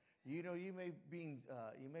overcome. You know, you may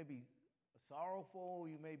be sorrowful,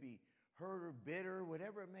 you may be hurt or bitter,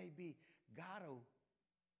 whatever it may be. God will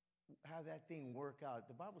have that thing work out.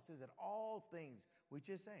 The Bible says that all things, we're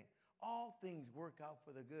just saying, all things work out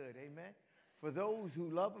for the good. Amen. For those who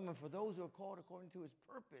love him and for those who are called according to his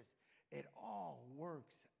purpose, it all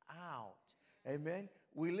works out. Amen.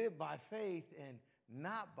 We live by faith and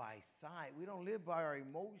not by sight. We don't live by our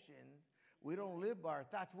emotions. We don't live by our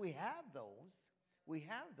thoughts. We have those. We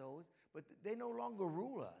have those, but they no longer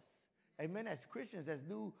rule us. Amen. As Christians, as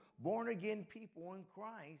new born-again people in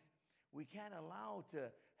Christ, we can't allow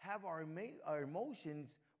to have our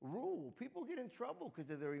emotions rule. People get in trouble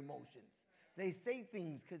because of their emotions. They say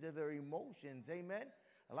things because of their emotions. Amen.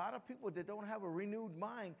 A lot of people that don't have a renewed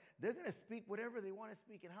mind, they're going to speak whatever they want to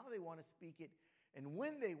speak and how they want to speak it and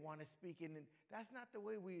when they want to speak it. And that's not the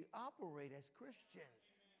way we operate as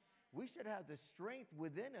Christians. We should have the strength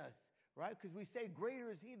within us, right? Because we say, greater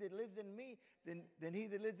is he that lives in me than he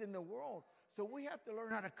that lives in the world. So we have to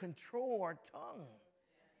learn how to control our tongue.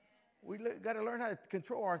 We got to learn how to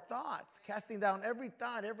control our thoughts, casting down every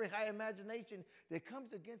thought, every high imagination that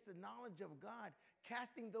comes against the knowledge of God,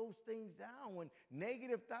 casting those things down. When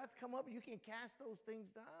negative thoughts come up, you can cast those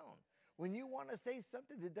things down. When you want to say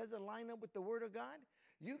something that doesn't line up with the Word of God,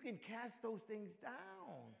 you can cast those things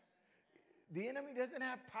down. The enemy doesn't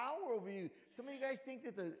have power over you. Some of you guys think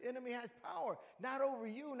that the enemy has power. Not over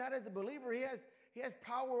you, not as a believer. He has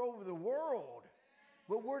power over the world.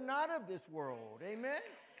 But we're not of this world. Amen?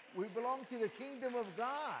 We belong to the kingdom of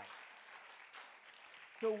God.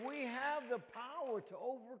 So we have the power to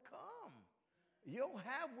overcome. You'll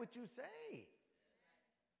have what you say.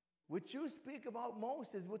 What you speak about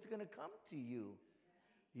most is what's going to come to you.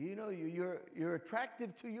 You know, you're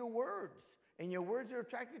attractive to your words, and your words are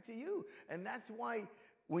attracted to you. And that's why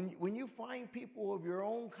when you find people of your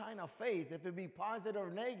own kind of faith, if it be positive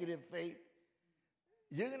or negative faith,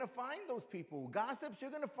 you're going to find those people. Gossips,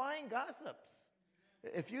 you're going to find gossips.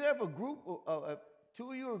 If you have a group of two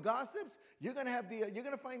of you are gossips, you're going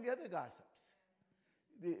to find the other gossips.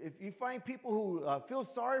 If you find people who feel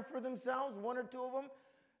sorry for themselves, one or two of them,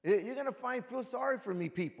 you're going to feel sorry for me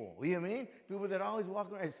people. You know what I mean? People that always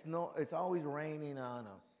walk around, it's always raining on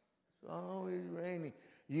them. It's always raining.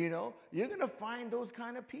 You know, you're going to find those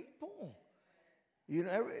kind of people. You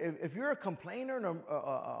know, if you're a complainer and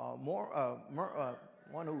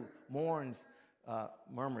one who murmurs,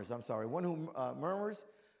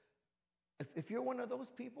 if you're one of those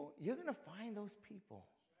people, you're going to find those people.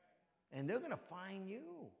 And they're going to find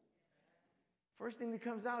you. First thing that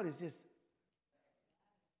comes out is just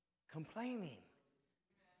complaining.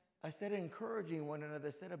 Instead of encouraging one another,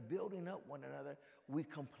 instead of building up one another, we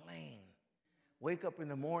complain. Wake up in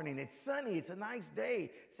the morning. It's sunny. It's a nice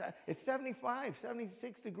day. It's 75,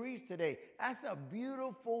 76 degrees today. That's a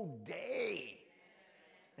beautiful day.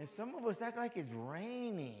 And some of us act like it's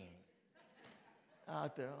raining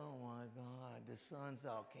out there. Oh, my God, the sun's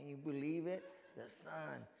out. Can you believe it? The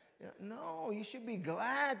sun. No, you should be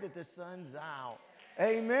glad that the sun's out.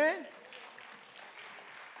 Amen?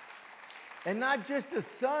 And not just the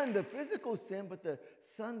sun, the physical sun, but the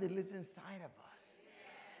sun that lives inside of us.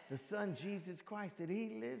 The Son, Jesus Christ, that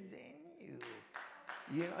he lives in you.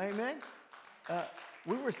 You know, amen?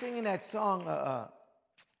 We were singing that song,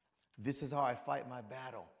 This Is How I Fight My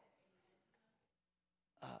Battle.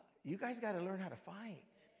 You guys got to learn how to fight.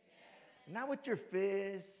 Not with your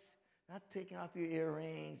fists, not taking off your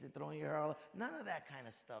earrings and throwing your hair all. None of that kind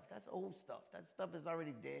of stuff. That's old stuff. That stuff is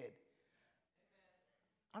already dead.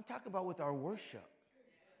 I'm talking about with our worship,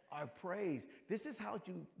 our praise. This is how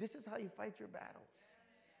you fight your battles.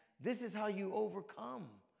 This is how you overcome.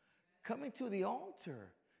 Coming to the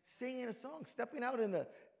altar, singing a song, stepping out in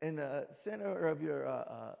the center of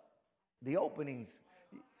your the openings,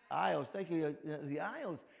 aisles. Thank you. The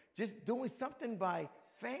aisles. Just doing something by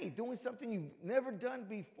faith, doing something you've never done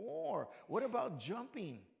before. What about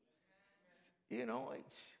jumping? You know,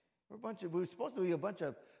 we're supposed to be a bunch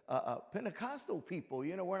of Pentecostal people.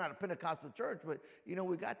 You know, we're not a Pentecostal church, but, you know,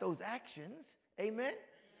 we got those actions. Amen?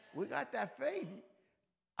 We got that faith.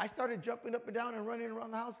 I started jumping up and down and running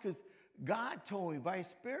around the house because God told me by his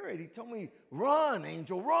Spirit. He told me, run,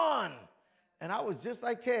 angel, run. And I was just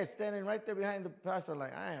like Ted, standing right there behind the pastor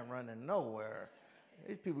like, I ain't running nowhere.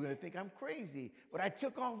 These people are going to think I'm crazy. But I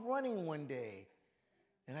took off running one day.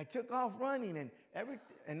 And I took off running.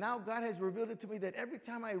 And now God has revealed it to me that every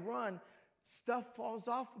time I run, stuff falls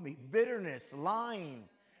off of me. Bitterness, lying,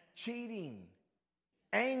 cheating,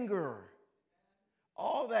 anger,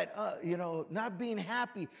 all that, not being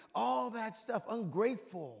happy, all that stuff,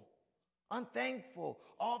 ungrateful. unthankful.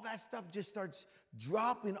 All that stuff just starts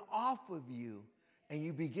dropping off of you, and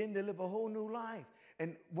you begin to live a whole new life.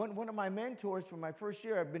 And one of my mentors from my first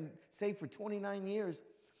year, I've been saved for 29 years,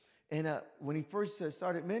 and when he first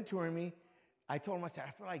started mentoring me, I told him, I said,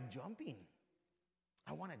 I feel like jumping.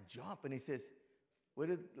 I want to jump. And he says, what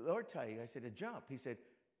did the Lord tell you? I said, to jump. He said,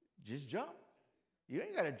 just jump. You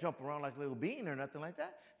ain't got to jump around like a little bean or nothing like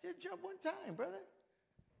that. Just jump one time, brother.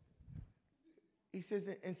 He says,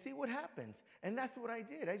 and see what happens. And that's what I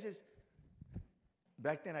did.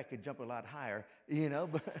 Back then I could jump a lot higher, you know,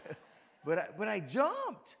 but I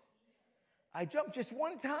jumped. I jumped just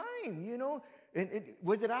one time, you know. And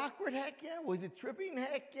was it awkward? Heck yeah. Was it tripping?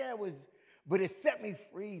 Heck yeah. But it set me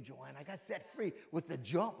free, Joanne. I got set free with the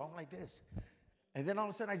jump. I'm like this. And then all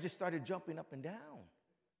of a sudden I just started jumping up and down.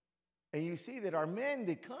 And you see that our men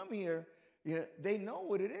that come here, you know, they know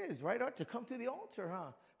what it is, right? To come to the altar,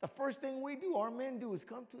 huh? The first thing we do, our men do, is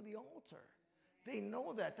come to the altar. They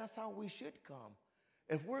know that. That's how we should come.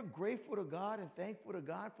 If we're grateful to God and thankful to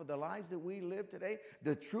God for the lives that we live today,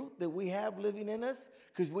 the truth that we have living in us,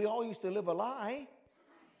 because we all used to live a lie.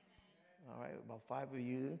 All right, about 5 of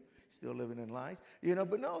you still living in lies. You know,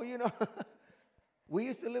 but no, you know, we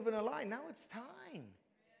used to live in a lie. Now it's time.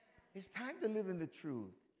 It's time to live in the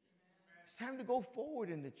truth. It's time to go forward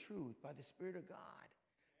in the truth by the Spirit of God.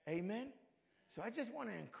 Amen? So I just want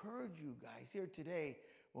to encourage you guys here today,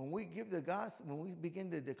 when we give the gospel, when we begin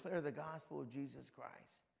to declare the gospel of Jesus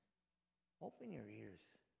Christ, open your ears.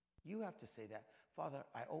 You have to say that. Father,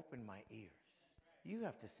 I open my ears. You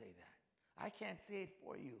have to say that. I can't say it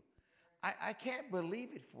for you. I can't believe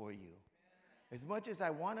it for you. As much as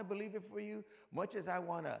I want to believe it for you, much as I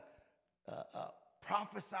want to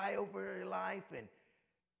prophesy over your life and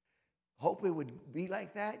hope it would be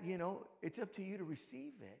like that, you know, it's up to you to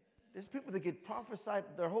receive it. There's people that get prophesied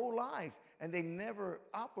their whole lives, and they never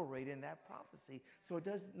operate in that prophecy, so it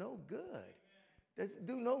does no good. It does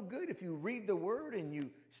do no good if you read the Word and you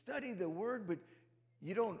study the Word, but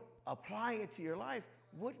you don't apply it to your life.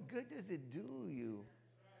 What good does it do you?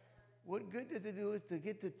 What good does it do is to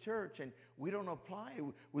get to church and we don't apply it.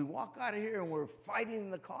 We walk out of here and we're fighting in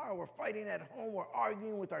the car, we're fighting at home, we're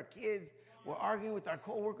arguing with our kids, we're arguing with our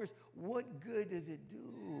coworkers. What good does it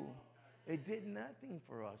do? It did nothing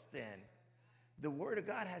for us then. The Word of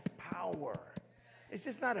God has power. It's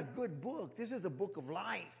just not a good book. This is a book of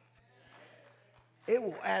life. It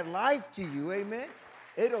will add life to you, amen?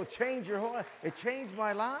 It'll change your whole life. It changed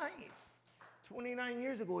my life. 29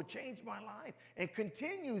 years ago, it changed my life and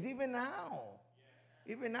continues even now.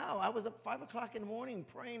 Even now, I was up 5 o'clock in the morning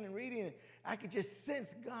praying and reading, and I could just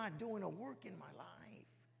sense God doing a work in my life.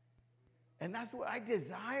 And that's what I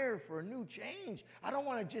desire, for a new change. I don't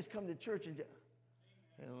want to just come to church and just,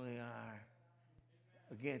 here we are.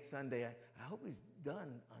 Again, Sunday, I hope he's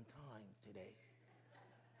done on time today.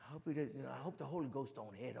 I hope he does, you know, I hope the Holy Ghost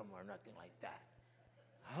don't hit him or nothing like that.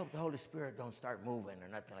 I hope the Holy Spirit don't start moving or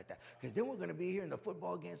nothing like that. Because then we're going to be here and the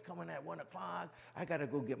football game's coming at 1 o'clock. I got to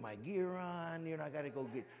go get my gear on. You know, I got to go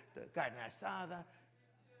get the carne asada.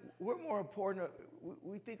 We're more important.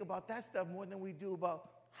 We think about that stuff more than we do about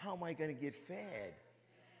how am I going to get fed.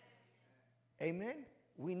 Amen?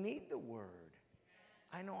 We need the Word.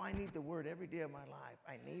 I know I need the Word every day of my life.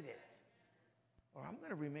 I need it. Or I'm going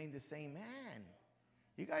to remain the same man.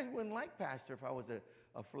 You guys wouldn't like Pastor if I was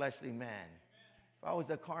a fleshly man. If I was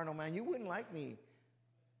a carnal man, you wouldn't like me.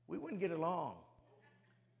 We wouldn't get along.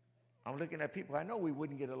 I'm looking at people. I know we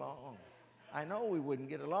wouldn't get along. I know we wouldn't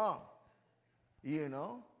get along. You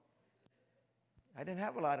know? I didn't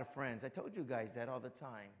have a lot of friends. I told you guys that all the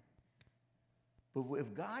time. But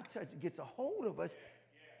if God gets a hold of us,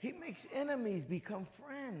 he makes enemies become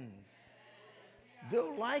friends.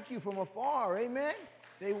 They'll like you from afar. Amen?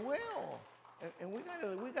 They will. And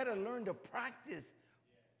we gotta learn to practice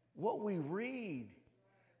what we read,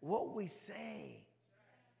 what we say.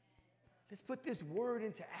 Let's put this word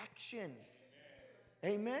into action.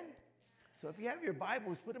 Amen? So if you have your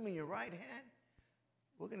Bibles, put them in your right hand.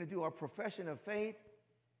 We're going to do our profession of faith.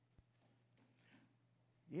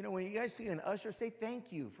 You know, when you guys see an usher, say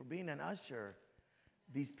thank you for being an usher.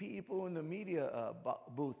 These people in the media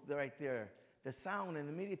booth right there, the sound and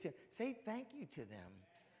the media team, say thank you to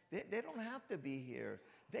them. They don't have to be here.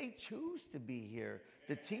 They choose to be here.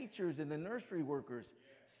 The teachers and the nursery workers,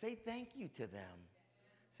 say thank you to them.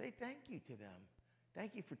 Say thank you to them.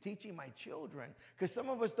 Thank you for teaching my children. Because some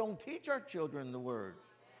of us don't teach our children the Word.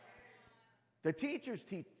 The teachers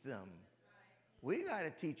teach them. We got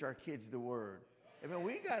to teach our kids the Word. I mean,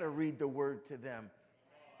 we got to read the Word to them.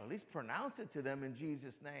 At least pronounce it to them in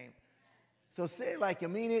Jesus' name. So say it like you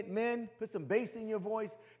mean it, men. Put some bass in your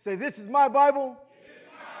voice. Say, this is my Bible. This is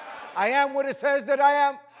my Bible. I am what it says that I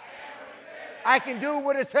am. I can do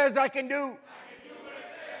what it says I can do.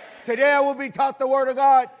 Today I will be taught the word of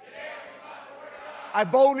God. I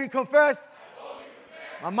boldly confess.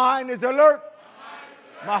 My mind is alert.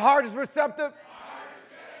 My heart is receptive.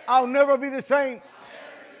 I'll never be the same.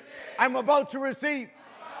 I'm about to receive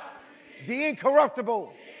the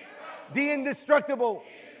incorruptible, the indestructible,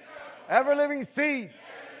 ever-living seed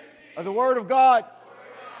of the word of God.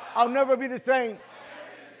 I'll never be the same.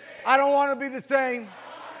 I don't want to be the same.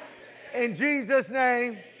 In Jesus'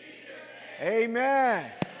 name,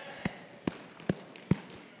 amen.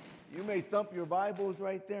 You may thump your Bibles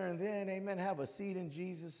right there and then, amen. Have a seat in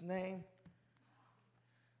Jesus' name.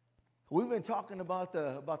 We've been talking about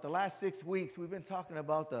the last 6 weeks. We've been talking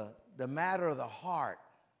about the matter of the heart.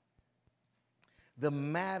 The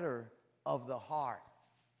matter of the heart.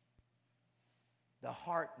 The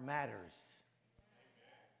heart matters.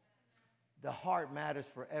 The heart matters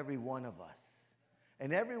for every one of us.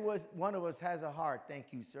 And every one of us has a heart. Thank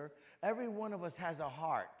you, sir. Every one of us has a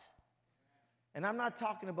heart. And I'm not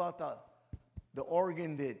talking about the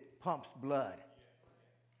organ that pumps blood.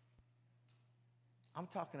 I'm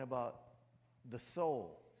talking about the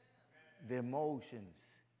soul, the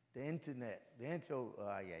emotions, the internet,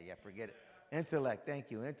 forget it. Intellect, thank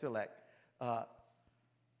you, intellect. Our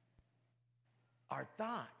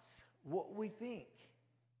thoughts, what we think.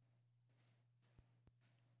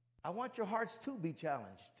 I want your hearts to be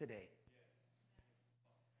challenged today.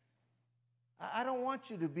 I don't want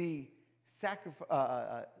you to be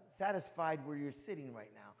satisfied where you're sitting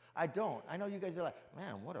right now. I don't. I know you guys are like,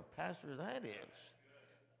 man, what a pastor that is.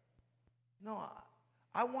 No,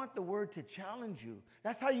 I want the word to challenge you.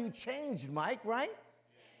 That's how you changed, Mike, right?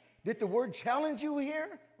 Did the word challenge you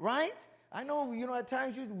here, right? I know, at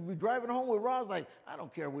times you be driving home with Ross like, I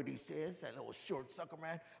don't care what he says, that little short sucker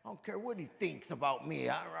man. I don't care what he thinks about me,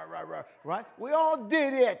 right? We all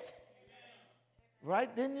did it,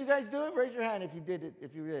 right? Didn't you guys do it? Raise your hand if you did it,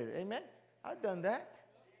 Amen? I've done that.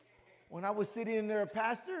 When I was sitting in there, a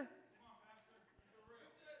pastor,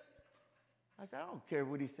 I said, I don't care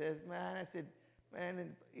what he says, man. I said, man, if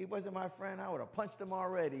he wasn't my friend, I would have punched him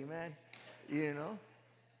already, man.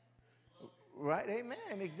 Right?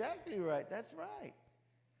 Amen. Exactly right. That's right.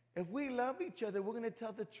 If we love each other, we're going to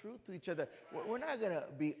tell the truth to each other. We're not going to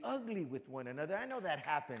be ugly with one another. I know that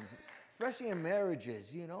happens, especially in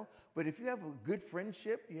marriages, But if you have a good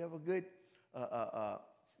friendship, you have a good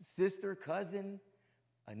sister, cousin,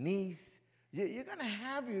 a niece, you're going to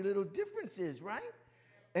have your little differences, right?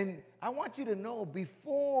 And I want you to know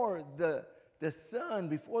before the sun,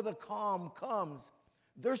 before the calm comes,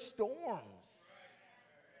 there's storms.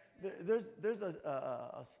 There's a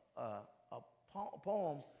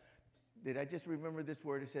poem that I just remember this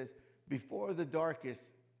word. It says, before the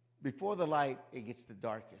light, it gets the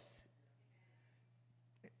darkest.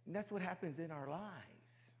 And that's what happens in our lives.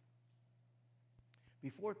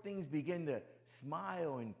 Before things begin to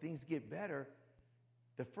smile and things get better,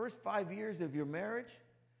 the first 5 years of your marriage,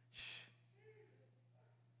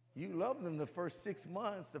 you love them the first 6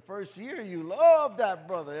 months. The first year, you love that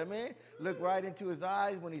brother. I mean, look right into his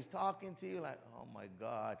eyes when he's talking to you like, oh, my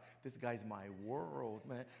God, this guy's my world,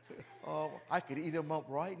 man. Oh, I could eat him up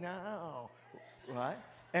right now, right?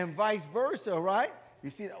 And vice versa, right? You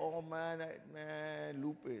see, oh, man,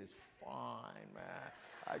 Lupe is fine,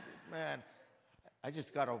 man. I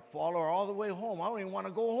just got to follow her all the way home. I don't even want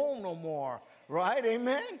to go home no more, right?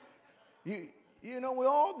 Amen? We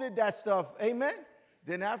all did that stuff, amen?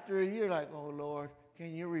 Then after a year, like, oh, Lord,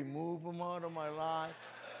 can you remove them out of my life?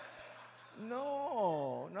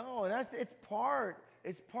 No, it's part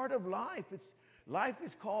of life. Life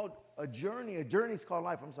is called a journey. A journey is called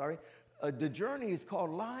life, I'm sorry. The journey is called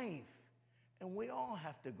life. And we all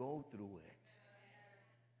have to go through it.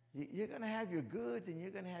 You're going to have your goods and you're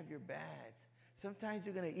going to have your bads. Sometimes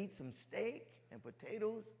you're going to eat some steak and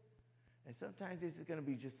potatoes. And sometimes this is going to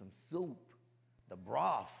be just some soup, the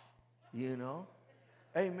broth,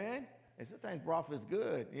 Amen. And sometimes broth is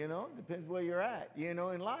good, Depends where you're at,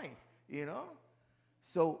 in life,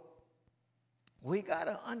 So we got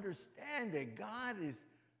to understand that God is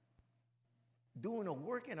doing a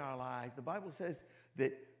work in our lives. The Bible says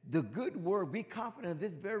that the good work, be confident of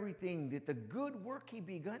this very thing, that the good work he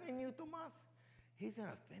begun in you, Tomas, he's going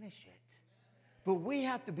to finish it. But we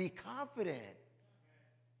have to be confident.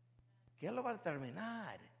 Que él lo va a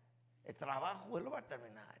terminar. El trabajo, él lo va a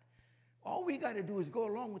terminar. All we got to do is go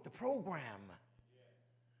along with the program.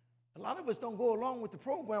 A lot of us don't go along with the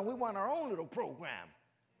program. We want our own little program.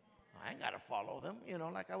 I ain't got to follow them,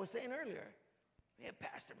 like I was saying earlier. Yeah,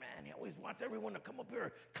 Pastor, man, he always wants everyone to come up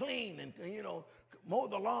here clean and, mow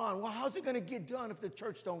the lawn. Well, how's it going to get done if the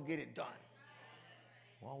church don't get it done?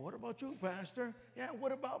 Well, what about you, Pastor? Yeah,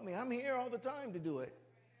 what about me? I'm here all the time to do it.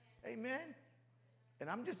 Amen? And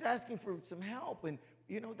I'm just asking for some help. And,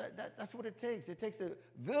 that's what it takes. It takes a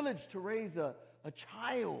village to raise a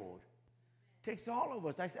child. It takes all of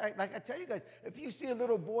us. Like I tell you guys, if you see a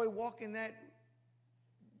little boy walk in that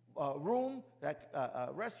room, that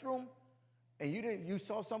restroom, and you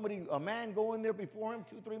saw a man go in there before him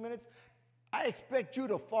 2-3 minutes, I expect you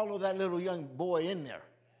to follow that little young boy in there.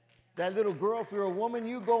 That little girl, if you're a woman,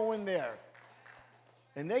 you go in there.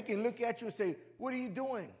 And they can look at you and say, what are you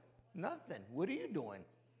doing? Nothing. What are you doing?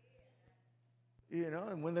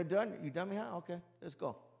 And when they're done, you done me? Huh? Okay, let's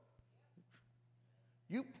go.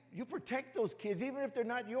 You protect those kids, even if they're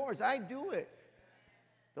not yours. I do it.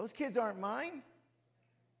 Those kids aren't mine.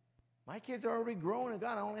 My kids are already grown and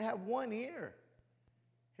gone. I only have one here.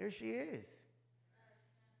 Here she is.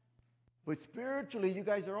 But spiritually, you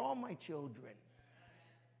guys are all my children.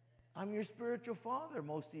 I'm your spiritual father,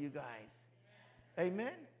 most of you guys.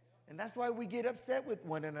 Amen? And that's why we get upset with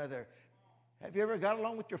one another. Have you ever got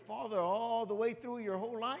along with your father all the way through your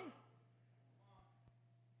whole life?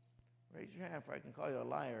 Raise your hand if I can call you a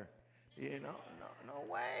liar. No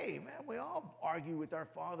way, man. We all argue with our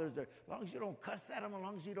fathers. As long as you don't cuss at them, as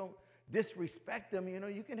long as you don't disrespect them,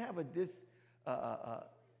 you can have a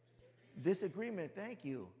disagreement. Thank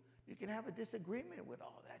you. You can have a disagreement with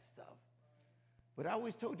all that stuff. But I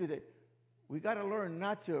always told you that we got to learn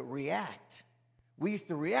not to react. We used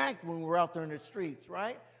to react when we were out there in the streets,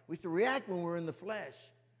 right? We used to react when we were in the flesh.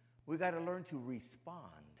 We got to learn to respond.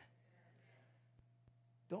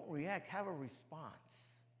 Don't react. Have a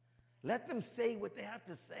response. Let them say what they have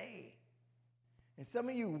to say. And some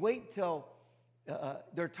of you wait till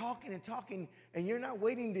they're talking and talking, and you're not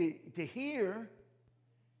waiting to hear.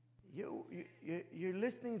 You're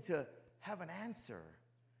listening to have an answer.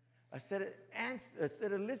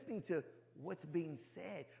 Instead of listening to what's being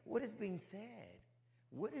said. What is being said?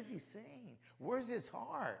 What is he saying? Where's his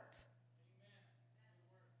heart?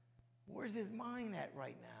 Where's his mind at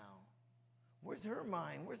right now? Where's her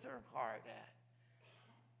mind? Where's her heart at?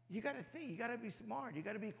 You got to think. You got to be smart. You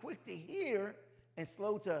got to be quick to hear and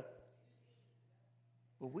slow to.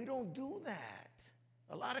 But we don't do that.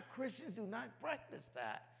 A lot of Christians do not practice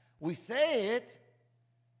that. We say it,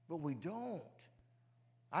 but we don't.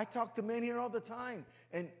 I talk to men here all the time,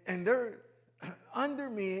 and they're under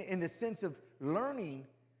me in the sense of learning.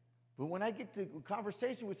 But when I get to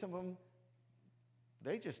conversation with some of them,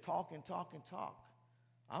 they just talk and talk and talk.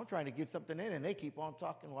 I'm trying to get something in, and they keep on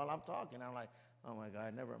talking while I'm talking. I'm like, oh, my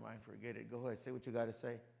God, never mind, forget it. Go ahead, say what you got to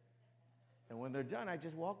say. And when they're done, I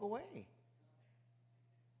just walk away. I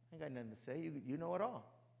ain't got nothing to say. You know it all.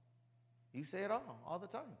 You say it all the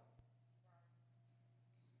time.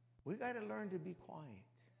 We got to learn to be quiet.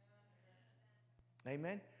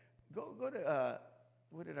 Amen. Go to,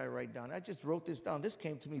 what did I write down? I just wrote this down. This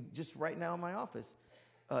came to me just right now in my office.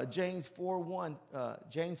 James 4:1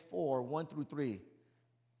 through 3.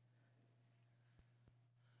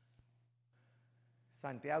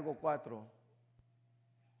 Santiago 4,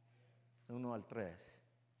 1 al 3.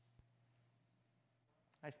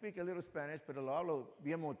 I speak a little Spanish, pero lo hablo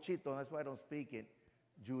bien mochito. That's why I don't speak it,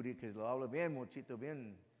 Judy, because lo hablo bien mochito,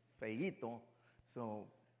 bien feíto. So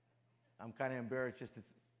I'm kind of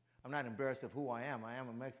embarrassed I'm not embarrassed of who I am. I am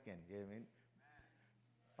a Mexican. You know what I mean?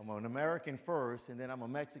 I'm an American first, and then I'm a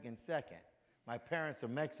Mexican second. My parents are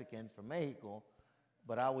Mexicans from Mexico,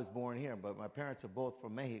 but I was born here. But my parents are both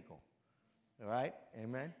from Mexico. All right?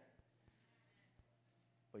 Amen?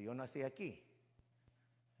 But yo nací aquí,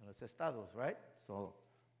 en los estados, right? So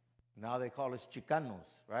now they call us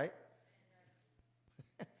Chicanos, right?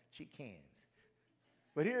 Chicans.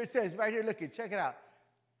 But here it says, right here, look, check it out.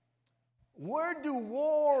 Where do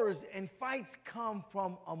wars and fights come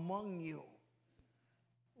from among you?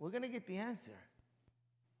 We're going to get the answer.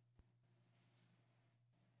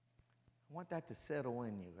 I want that to settle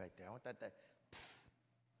in you right there. I want that to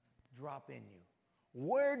drop in you.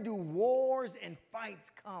 Where do wars and fights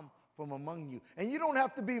come from among you? And you don't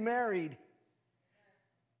have to be married.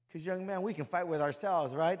 Because, young man, we can fight with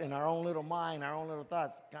ourselves, right? In our own little mind, our own little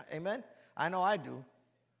thoughts. Amen? I know I do.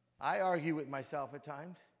 I argue with myself at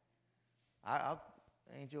times.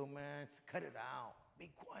 Angel, man, cut it out. Be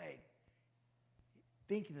quiet.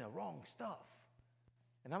 Thinking the wrong stuff.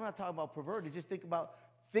 And I'm not talking about perverted. Just think about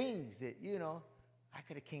things that, I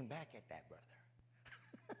could have came back at that brother.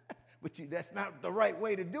 But that's not the right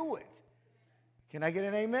way to do it. Can I get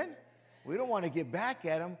an amen? We don't want to get back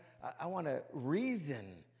at him. I want to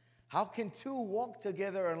reason. How can two walk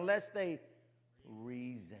together unless they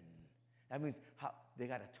reason. That means they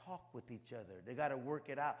got to talk with each other. They got to work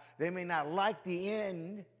it out. They may not like the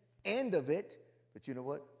end of it, but you know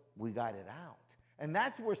what? We got it out. And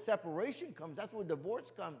that's where separation comes. That's where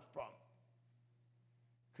divorce comes from.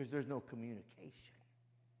 Because there's no communication.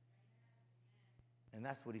 And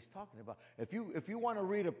that's what he's talking about. If you want to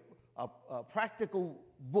read a practical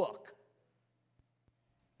book,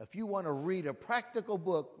 if you want to read a practical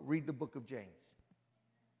book, read the book of James.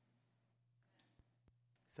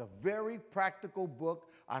 It's a very practical book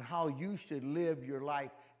on how you should live your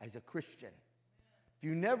life as a Christian. If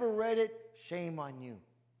you never read it, shame on you.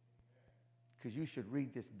 Because you should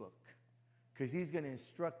read this book. Because he's going to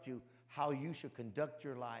instruct you how you should conduct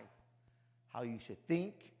your life, how you should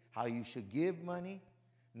think, how you should give money,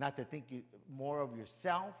 not to think more of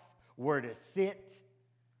yourself, where to sit.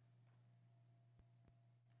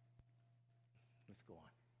 Let's go on.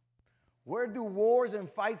 Where do wars and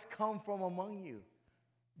fights come from among you?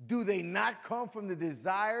 Do they not come from the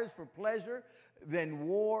desires for pleasure that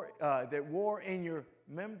war in your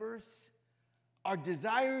members? Our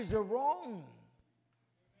desires are wrong.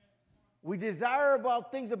 We desire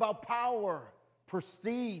about things about power,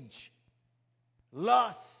 prestige,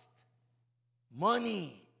 lust,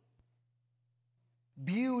 money,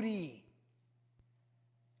 beauty,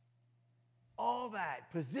 all that,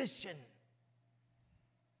 position.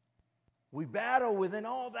 We battle within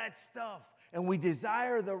all that stuff, and we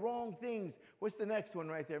desire the wrong things. What's the next one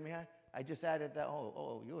right there, Mihai? I just added that.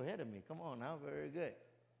 Oh, you're ahead of me. Come on now. Very good.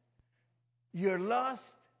 Your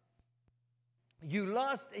lust. You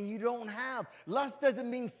lust and you don't have. Lust doesn't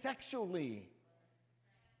mean sexually.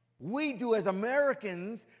 We do as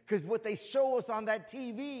Americans because what they show us on that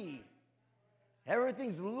TV.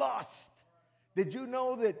 Everything's lust. Did you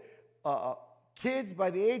know that kids by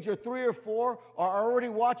the age of 3 or 4 are already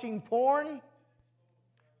watching porn?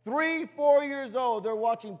 3, 4 years old, they're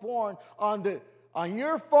watching porn on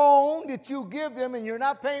your phone that you give them, and you're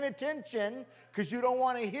not paying attention because you don't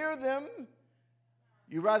want to hear them.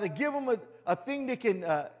 You rather give them a thing that can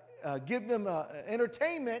give them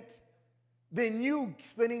entertainment than you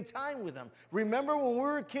spending time with them. Remember when we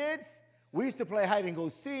were kids? We used to play hide and go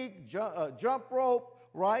seek, jump rope,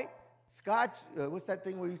 right? Scotch, what's that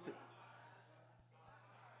thing we used to...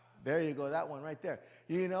 There you go, that one right there.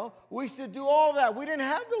 You know, we used to do all that. We didn't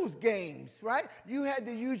have those games, right? You had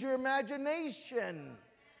to use your imagination.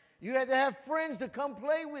 You had to have friends to come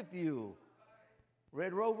play with you.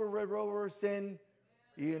 Red Rover, send,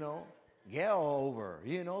 you know, gal over,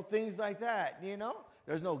 you know, things like that, you know.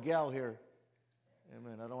 There's no gal here.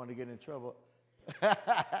 Amen. I don't want to get in trouble.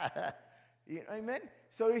 You know, amen.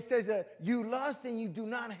 So he says that you lust and you do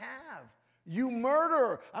not have. You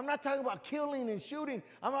murder. I'm not talking about killing and shooting.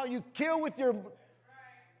 I'm about you kill with your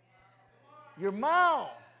mouth,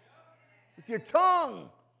 with your tongue.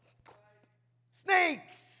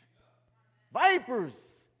 Snakes,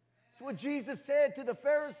 vipers. That's what Jesus said to the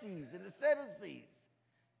Pharisees and the Sadducees.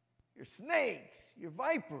 You're snakes, you're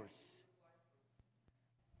vipers.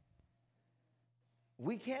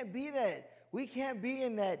 We can't be that. We can't be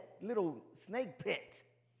in that little snake pit,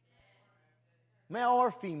 male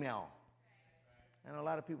or female. And a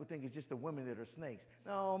lot of people think it's just the women that are snakes.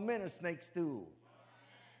 No, men are snakes too.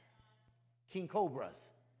 King cobras.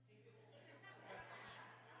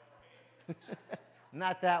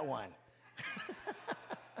 Not that one.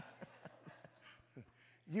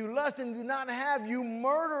 You lust and do not have. You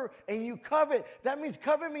murder and you covet. That means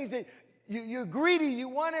covet means that you're greedy. You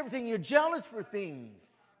want everything. You're jealous for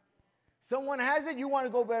things. Someone has it, you want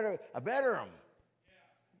to go better them.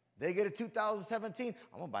 They get a 2017.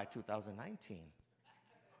 I'm going to buy 2019.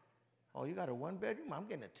 Oh, you got a 1-bedroom? I'm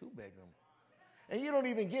getting a 2-bedroom. And you don't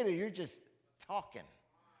even get it. You're just talking.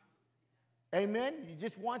 Amen? You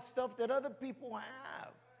just want stuff that other people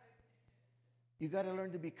have. You got to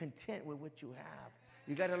learn to be content with what you have.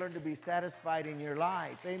 You got to learn to be satisfied in your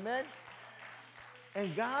life. Amen?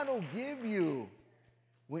 And God will give you,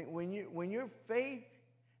 when your faith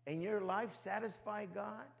and your life satisfy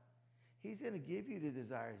God, He's going to give you the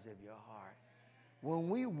desires of your heart. When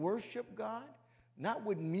we worship God, not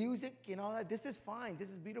with music and all that, this is fine.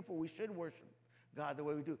 This is beautiful. We should worship God the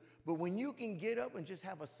way we do. But when you can get up and just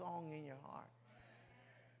have a song in your heart.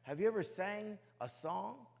 Have you ever sang a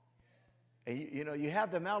song? And you know, you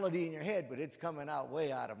have the melody in your head, but it's coming out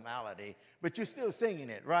way out of melody. But you're still singing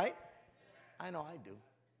it, right? I know I do.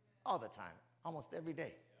 All the time. Almost every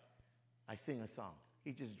day. I sing a song.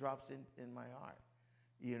 He just drops in my heart.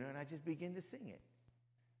 You know, and I just begin to sing it.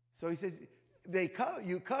 So he says,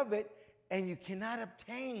 you covet and you cannot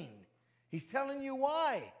obtain. He's telling you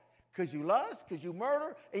why. Because you lust, because you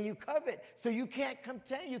murder, and you covet. So you can't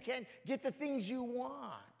contain, you can't get the things you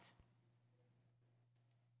want.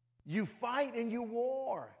 You fight and you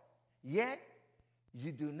war. Yet,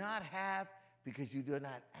 you do not have because you do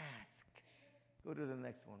not ask. Go to the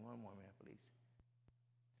next one. One more minute, please.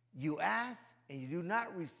 You ask and you do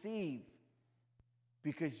not receive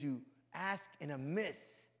because you ask in a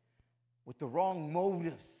miss with the wrong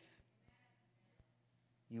motives.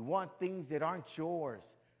 You want things that aren't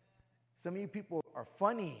yours. Some of you people are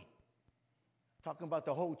funny. Talking about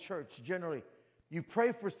the whole church generally. You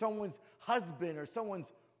pray for someone's husband or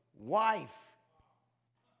someone's wife.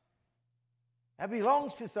 That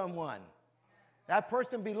belongs to someone. That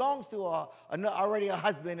person belongs to already a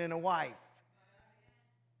husband and a wife.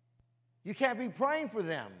 You can't be praying for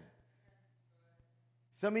them.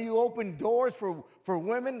 Some of you open doors for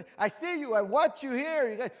women. I see you. I watch you here.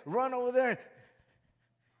 You guys run over there.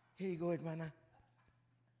 Here you go, hermana.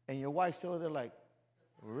 And your wife's over there like,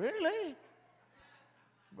 really?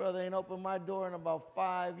 Brother ain't opened my door in about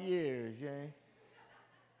 5 years. Yeah.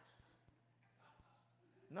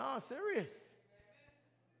 No, serious.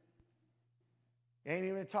 You ain't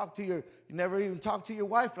even talk to you never even talk to your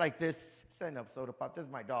wife like this. Stand up, soda pop. This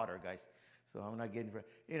is my daughter, guys. So I'm not getting,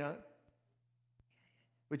 you know.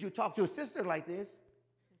 But you talk to a sister like this.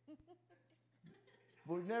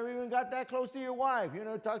 But you never even got that close to your wife. You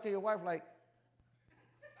know, talk to your wife like,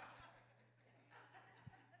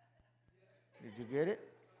 did you get it?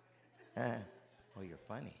 Oh, you're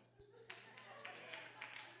funny.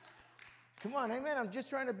 Come on, amen. I'm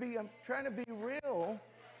trying to be real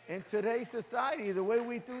in today's society, the way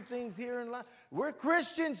we do things here in life. We're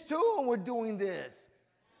Christians too, and we're doing this.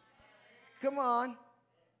 Come on.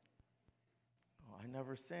 Oh, I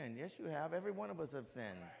never sinned. Yes, you have. Every one of us have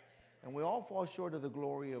sinned. And we all fall short of the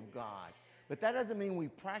glory of God. But that doesn't mean we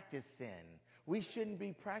practice sin. We shouldn't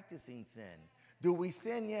be practicing sin. Do we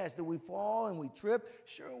sin? Yes. Do we fall and we trip?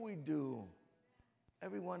 Sure we do.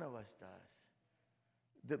 Every one of us does.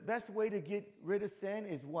 The best way to get rid of sin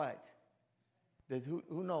is what?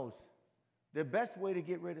 Who knows? The best way to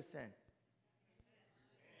get rid of sin.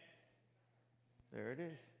 There it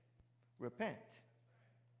is. Repent.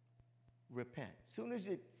 Repent. Soon as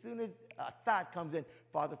a thought comes in,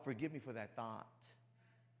 Father, forgive me for that thought.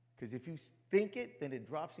 Because if you think it, then it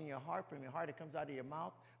drops in your heart. From your heart, it comes out of your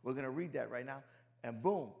mouth. We're going to read that right now. And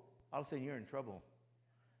boom, all of a sudden you're in trouble.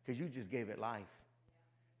 Because you just gave it life.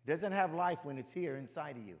 It doesn't have life when it's here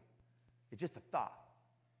inside of you. It's just a thought.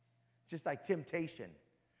 Just like temptation.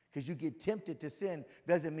 Because you get tempted to sin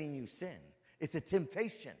doesn't mean you sin. It's a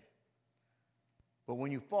temptation. But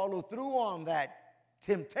when you follow through on that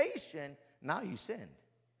temptation, now you sinned.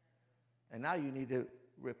 And now you need to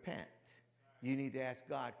repent. You need to ask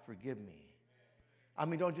God, forgive me. I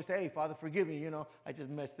mean, don't just say, hey, Father, forgive me. You know, I just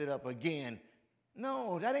messed it up again.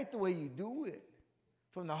 No, that ain't the way you do it.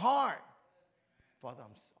 From the heart. Father,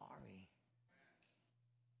 I'm sorry.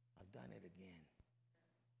 I've done it again.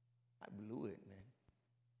 I blew it, man.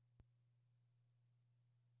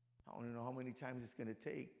 I don't even know how many times it's going to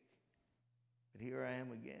take. But here I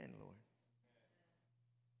am again, Lord.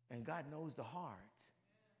 And God knows the heart.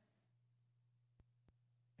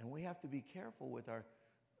 And we have to be careful with our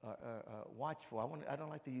watchful. I don't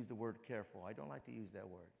like to use the word careful. I don't like to use that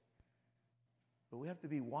word. But we have to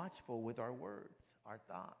be watchful with our words, our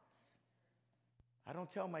thoughts. I don't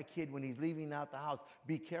tell my kid when he's leaving out the house,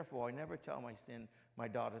 be careful. I never tell my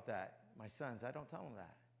daughter that. My sons, I don't tell them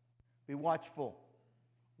that. Be watchful.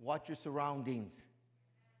 Watch your surroundings.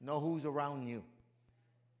 Know who's around you.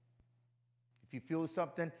 If you feel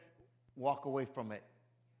something, walk away from it.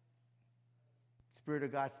 Spirit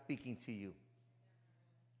of God speaking to you.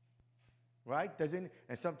 Right?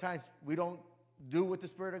 And sometimes we don't do what the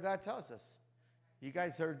Spirit of God tells us. You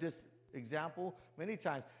guys heard this example many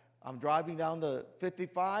times. I'm driving down the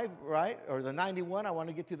 55, right? Or the 91. I want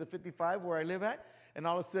to get to the 55 where I live at. And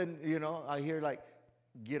all of a sudden, you know, I hear like,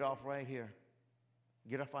 get off right here.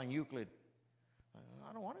 Get off on Euclid.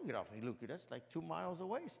 I don't want to get off on Euclid. That's like 2 miles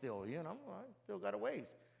away still. You know, I still got a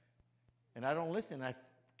ways. And I don't listen. I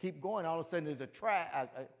keep going. All of a sudden, there's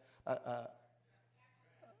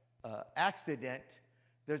accident.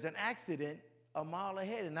 There's an accident a mile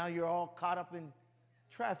ahead. And now you're all caught up in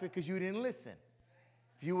traffic because you didn't listen.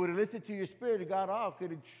 If you would have listened to your spirit, God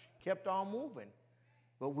could have kept on moving.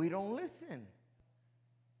 But we don't listen.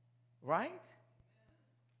 Right?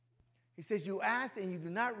 He says, you ask and you do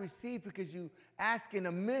not receive because you ask in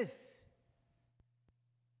amiss,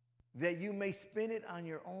 that you may spend it on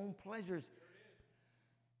your own pleasures.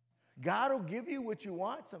 God will give you what you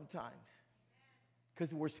want sometimes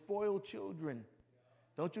because we're spoiled children.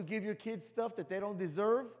 Don't you give your kids stuff that they don't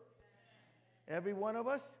deserve? Every one of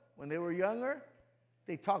us, when they were younger,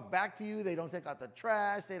 they talk back to you. They don't take out the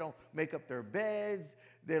trash. They don't make up their beds.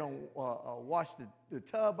 They don't wash the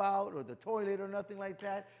tub out or the toilet or nothing like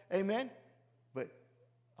that. Amen? But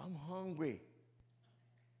I'm hungry.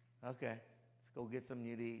 Okay, let's go get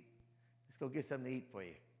something to eat. Let's go get something to eat for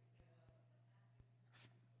you.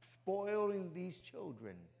 Spoiling these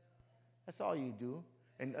children. That's all you do.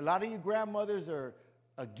 And a lot of you grandmothers are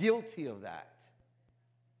guilty of that.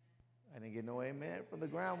 I didn't get no amen from the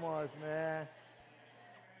grandmas, man.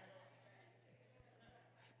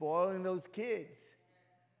 Spoiling those kids.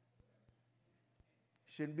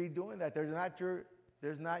 Shouldn't be doing that.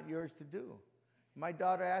 There's not yours to do. My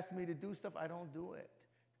daughter asks me to do stuff, I don't do it.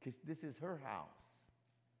 Because this is her house.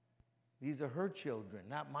 These are her children,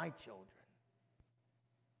 not my children.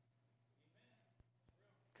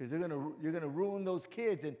 Because you're gonna ruin those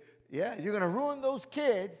kids, and yeah, you're gonna ruin those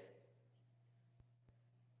kids,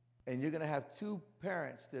 and you're gonna have two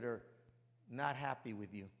parents that are not happy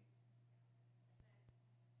with you.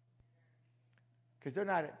 Because they're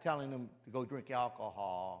not telling them to go drink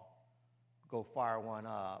alcohol, go fire one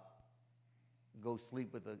up, go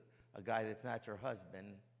sleep with a guy that's not your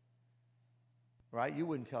husband. Right? You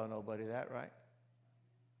wouldn't tell nobody that, right?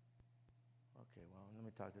 Okay, well, let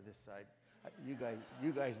me talk to this side.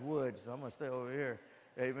 You guys would, so I'm going to stay over here.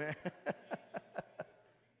 Amen.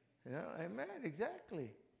 You know, amen,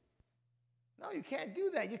 exactly. No, you can't do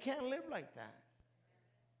that. You can't live like that.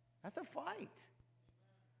 That's a fight.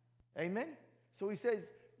 Amen? So he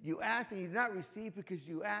says, you ask and you do not receive because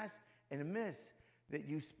you ask and miss, that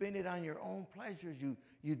you spend it on your own pleasures.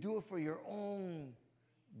 You do it for your own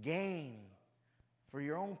gain, for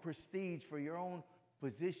your own prestige, for your own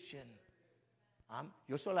position.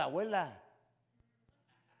 Yo soy la abuela.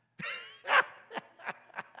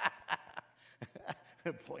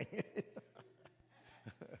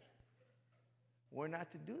 We're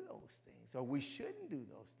not to do those things, or we shouldn't do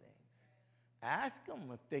those things. Ask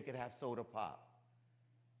them if they could have soda pop.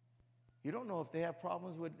 You don't know if they have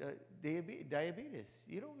problems with diabetes.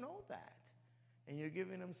 You don't know that. And you're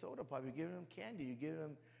giving them soda pop, you're giving them candy, you're giving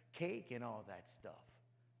them cake and all that stuff.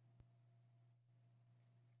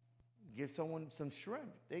 Give someone some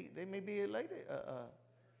shrimp. They may be allergic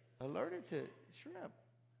to shrimp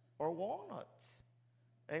or walnuts.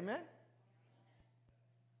 Amen?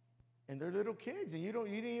 And they're little kids, and you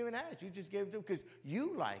didn't even ask. You just gave it to them because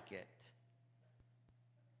you like it.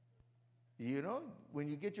 You know, when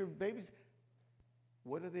you get your babies,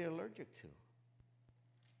 what are they allergic to?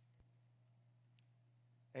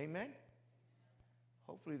 Amen?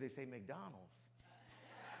 Hopefully they say McDonald's.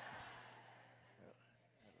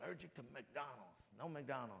 They're allergic to McDonald's. No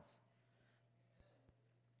McDonald's.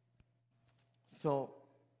 So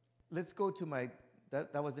let's go to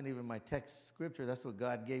that wasn't even my text scripture. That's what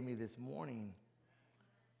God gave me this morning.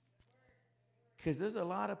 Because there's a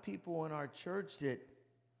lot of people in our church that,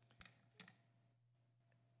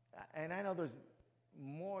 and I know there's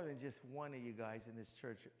more than just one of you guys in this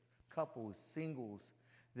church, couples, singles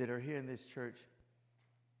that are here in this church.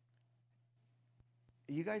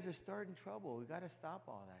 You guys are starting trouble. We got to stop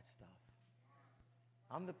all that stuff.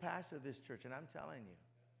 I'm the pastor of this church, and I'm telling you.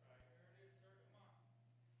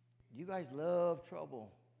 You guys love trouble.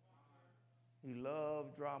 You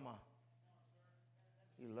love drama.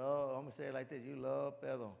 You love, I'm going to say it like this, you love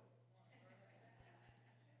pedo.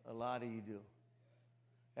 A lot of you do.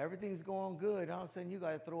 Everything's going good. All of a sudden, you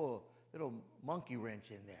got to throw a little monkey wrench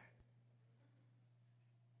in there.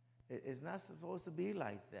 It's not supposed to be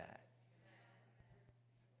like that.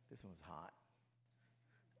 This one's hot.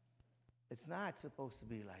 It's not supposed to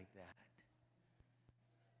be like that.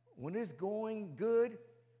 When it's going good,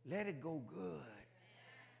 let it go good.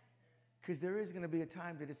 Because there is going to be a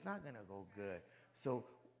time that it's not going to go good. So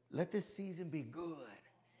let this season be good.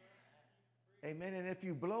 Amen. And if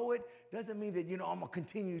you blow it, doesn't mean that, I'm going to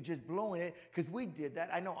continue just blowing it, because we did that.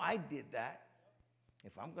 I know I did that.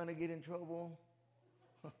 If I'm going to get in trouble,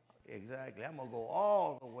 exactly, I'm going to go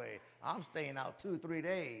all the way. I'm staying out 2-3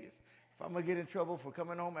 days. If I'm going to get in trouble for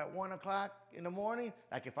coming home at 1 o'clock in the morning,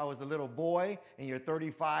 like if I was a little boy and you're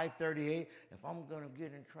 35, 38, if I'm going to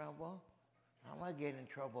get in trouble, I'm going to get in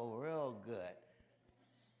trouble real good.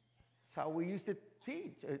 That's how we used to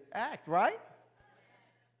act, right?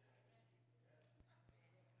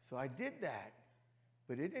 So I did that,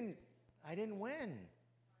 but I didn't win.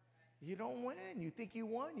 You don't win. You think you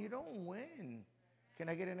won, you don't win. Can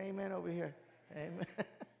I get an amen over here? Amen.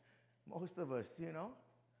 Most of us,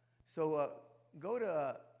 So go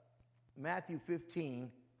to Matthew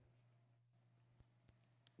 15,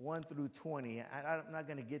 1 through 20. I'm not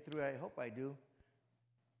going to get through it. I hope I do.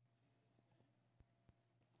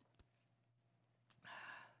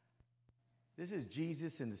 This is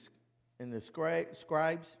Jesus and the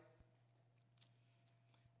scribes.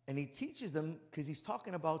 And he teaches them because he's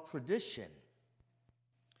talking about tradition.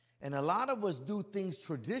 And a lot of us do things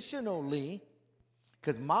traditionally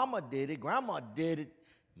because mama did it, grandma did it,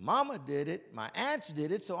 mama did it, my aunts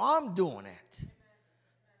did it, so I'm doing it.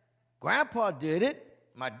 Grandpa did it,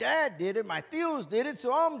 my dad did it, my theos did it,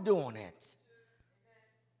 so I'm doing it.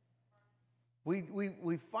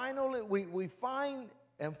 We find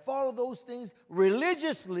and follow those things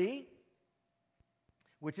religiously,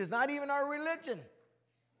 which is not even our religion.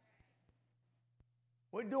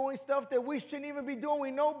 We're doing stuff that we shouldn't even be doing.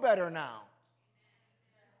 We know better now.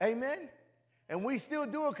 Amen? And we still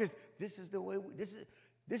do it because this is the way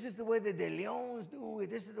this is the way the De Leons do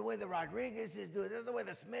it. This is the way the Rodriguezes do it. This is the way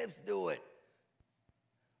the Smiths do it.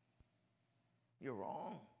 You're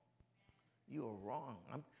wrong. You are wrong.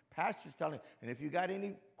 Pastor's telling you. And if you got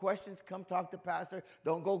any questions, come talk to Pastor.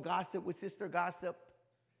 Don't go gossip with Sister Gossip.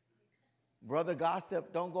 Brother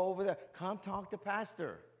Gossip, don't go over there. Come talk to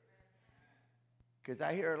Pastor. Because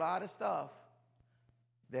I hear a lot of stuff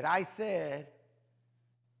that I said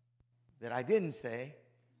that I didn't say,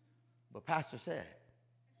 but Pastor said.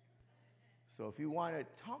 So if you want to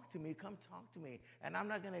talk to me, come talk to me. And I'm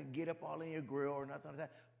not going to get up all in your grill or nothing like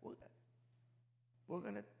that. We're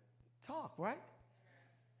going to talk, right?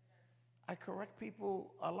 I correct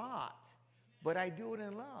people a lot, but I do it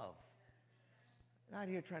in love. I'm not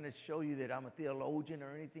here trying to show you that I'm a theologian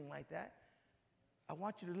or anything like that. I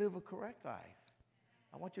want you to live a correct life.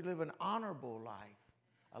 I want you to live an honorable life,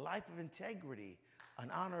 a life of integrity,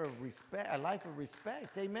 an honor of respect, a life of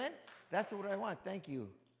respect. Amen? That's what I want. Thank you.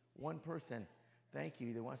 One person, thank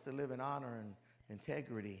you, that wants to live in honor and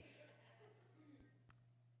integrity.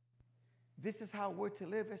 This is how we're to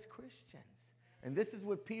live as Christians. And this is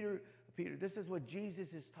what Peter, this is what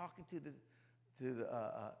Jesus is talking to the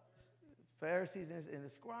Pharisees and the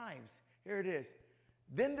scribes. Here it is.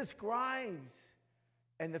 Then the scribes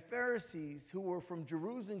and the Pharisees who were from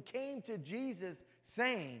Jerusalem came to Jesus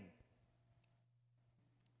saying,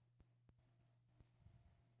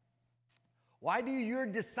 why do your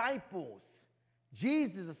disciples,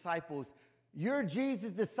 Jesus' disciples, you're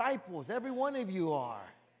Jesus' disciples, every one of you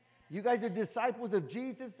are. You guys are disciples of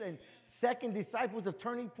Jesus and second disciples of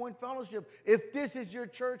Turning Point Fellowship. If this is your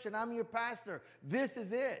church and I'm your pastor, this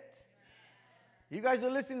is it. You guys are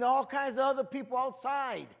listening to all kinds of other people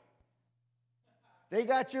outside. They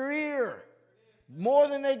got your ear more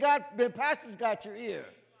than the pastors got your ear.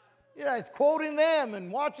 Yeah, it's quoting them and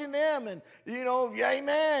watching them and, you know,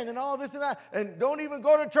 amen and all this and that. And don't even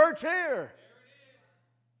go to church here.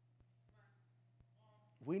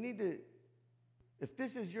 We need to, if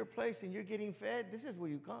this is your place and you're getting fed, this is where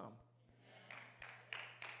you come.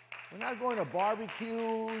 We're not going to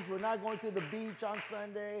barbecues. We're not going to the beach on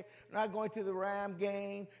Sunday. We're not going to the Ram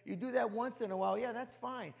game. You do that once in a while, yeah, that's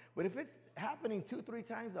fine. But if it's happening 2-3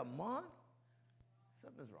 times a month,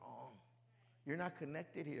 something's wrong. You're not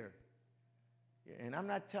connected here. And I'm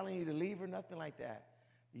not telling you to leave or nothing like that.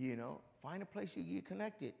 You know, find a place you get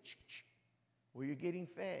connected, where you're getting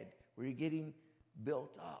fed, where you're getting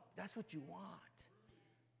built up. That's what you want.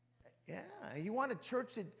 Yeah, you want a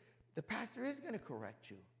church that the pastor is going to correct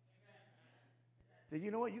you. That, you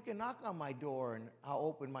know what, you can knock on my door and I'll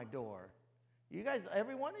open my door. You guys,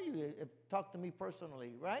 every one of you have talked to me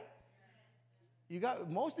personally, right?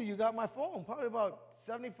 Most of you got my phone. Probably about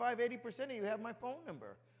 75-80% of you have my phone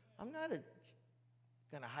number. I'm not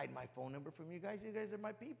going to hide my phone number from you guys. You guys are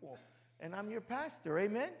my people. And I'm your pastor,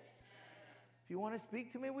 amen? If you want to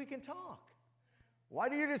speak to me, we can talk. Why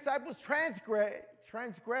do your disciples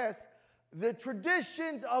transgress the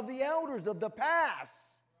traditions of the elders of the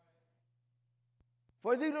past?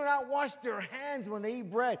 For they do not wash their hands when they eat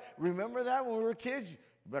bread. Remember that when we were kids? You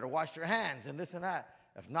better wash your hands and this and that.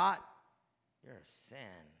 If not, you're in sin.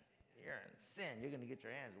 You're in sin. You're going to get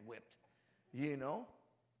your hands whipped, you know?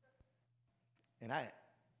 And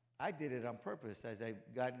I did it on purpose. As I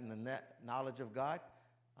got in the knowledge of God,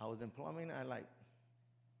 I was in plumbing.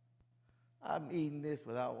 I'm eating this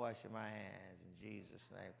without washing my hands. In Jesus'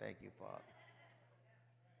 name, thank you, Father.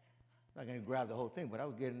 I'm not going to grab the whole thing, but I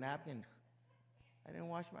would get a napkin. I didn't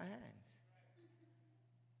wash my hands.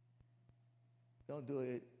 Don't do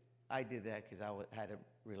it. I did that because I had a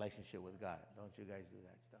relationship with God. Don't you guys do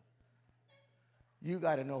that stuff. You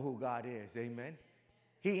got to know who God is. Amen.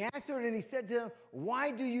 He answered and he said to them,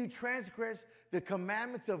 why do you transgress the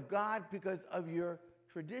commandments of God because of your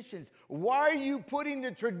traditions? Why are you putting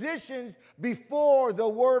the traditions before the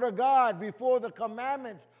word of God, before the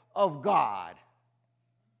commandments of God?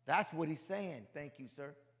 That's what he's saying. Thank you,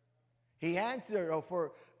 sir. He answered,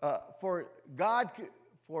 for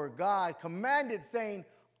For God commanded, saying,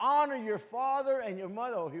 honor your father and your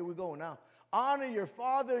mother. Oh, here we go now. Honor your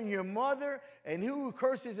father and your mother, and he who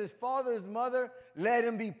curses his father or his mother, let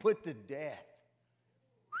him be put to death.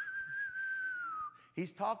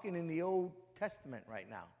 He's talking in the Old Testament right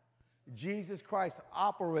now. Jesus Christ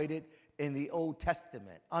operated in the Old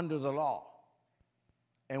Testament under the law.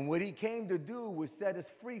 And what he came to do was set us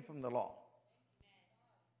free from the law.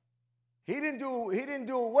 He didn't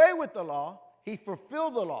do away with the law. He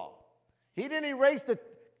fulfilled the law. He didn't erase the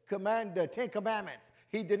 10 commandments.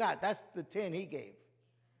 He did not. That's the 10 he gave.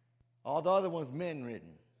 All the other ones men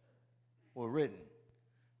were written.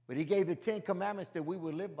 But he gave the 10 commandments that we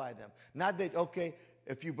would live by them. Not that, okay,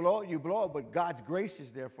 if you blow it, you blow it, but God's grace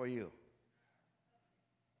is there for you.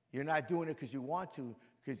 You're not doing it because you want to,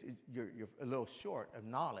 because you're a little short of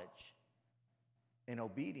knowledge and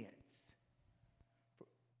obedience.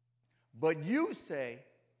 But you say,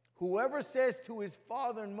 whoever says to his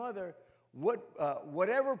father and mother,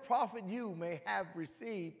 whatever profit you may have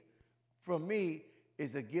received from me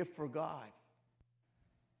is a gift for God.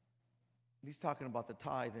 He's talking about the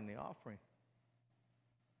tithe and the offering.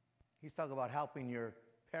 He's talking about helping your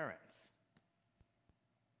parents.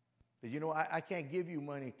 That, you know, I can't give you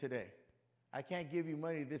money today. I can't give you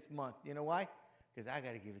money this month. You know why? Because I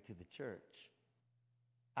got to give it to the church.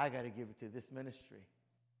 I got to give it to this ministry.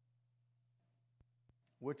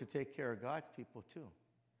 We're to take care of God's people too,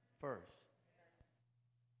 first.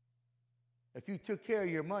 If you took care of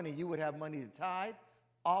your money, you would have money to tithe,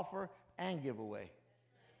 offer, and give away.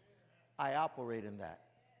 I operate in that.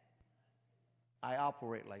 I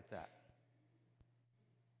operate like that.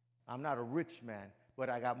 I'm not a rich man, but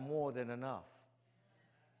I got more than enough.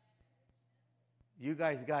 You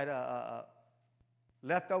guys got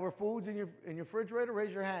leftover foods in your refrigerator?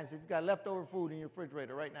 Raise your hands if you've got leftover food in your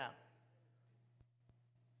refrigerator right now.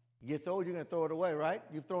 It gets old, you're going to throw it away, right?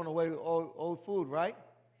 You've thrown away old food, right?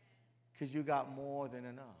 Because you got more than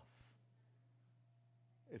enough.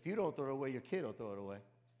 If you don't throw it away, your kid will throw it away.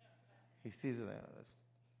 He sees it.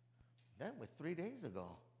 That was 3 days ago.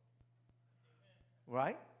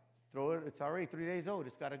 Right? Throw it. It's already 3 days old.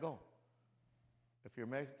 It's got to go. If you're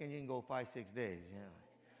Mexican, you can go 5-6 days. You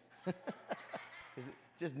know.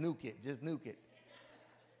 Just nuke it. Just nuke it.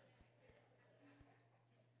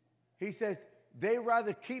 He says, they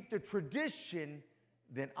rather keep the tradition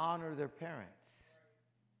than honor their parents.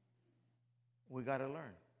 We got to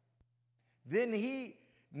learn. Then he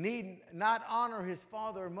need not honor his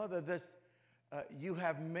father or mother. Thus, you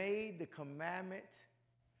have made the commandment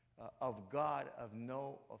of God of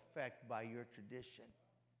no effect by your tradition.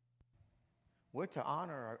 We're to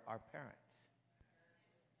honor our parents.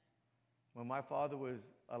 When my father was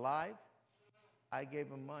alive, I gave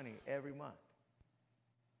him money every month.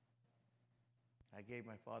 I gave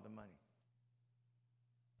my father money.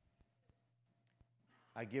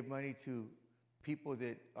 I give money to people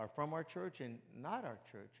that are from our church and not our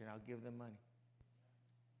church, and I'll give them money.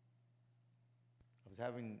 I was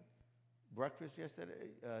having breakfast yesterday,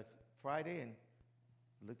 Friday, and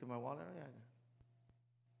looked at my wallet. Oh, yeah,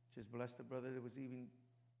 just blessed the brother that was eating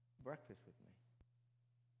breakfast with me.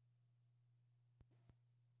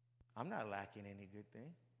 I'm not lacking any good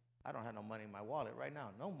thing. I don't have no money in my wallet right now.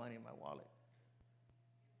 No money in my wallet.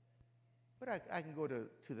 But I can go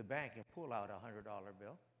to the bank and pull out a $100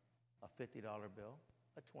 bill, a $50 bill,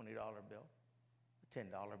 a $20 bill, a $10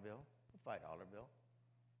 bill, a $5 bill.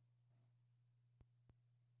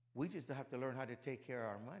 We just have to learn how to take care of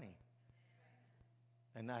our money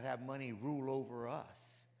and not have money rule over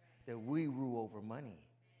us, that we rule over money.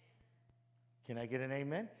 Can I get an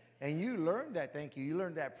amen? And you learn that, thank you. You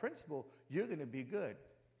learn that principle, you're going to be good.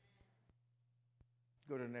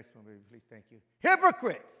 Go to the next one, baby, please. Thank you.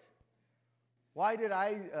 Hypocrites. Why did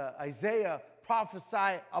Isaiah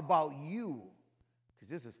prophesy about you? Because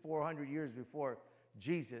this is 400 years before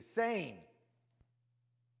Jesus, saying,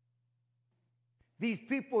 these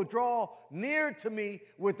people draw near to me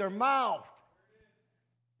with their mouth.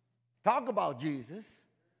 Talk about Jesus.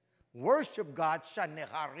 Worship God.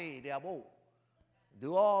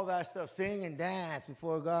 Do all that stuff. Sing and dance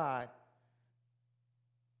before God.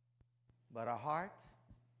 But our hearts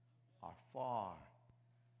are far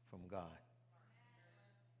from God.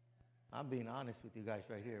 I'm being honest with you guys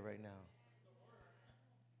right here, right now.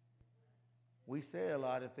 We say a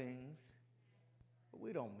lot of things, but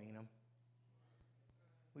we don't mean them.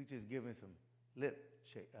 We just giving some lip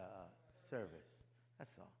service.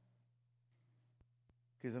 That's all.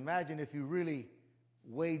 Because imagine if you really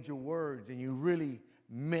weighed your words and you really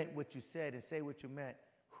meant what you said and say what you meant,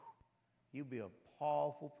 you'd be a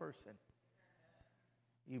powerful person.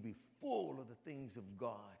 You'd be full of the things of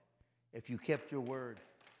God if you kept your word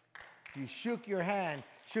You shook your hand,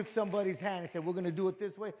 shook somebody's hand and said, we're going to do it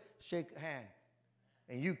this way. Shake hand.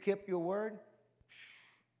 And you kept your word.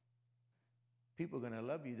 People are going to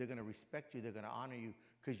love you. They're going to respect you. They're going to honor you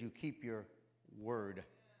because you keep your word.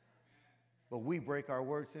 But we break our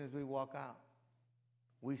word as soon as we walk out.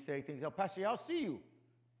 We say things, oh, Pastor, I'll see you.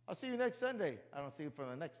 I'll see you next Sunday. I don't see you for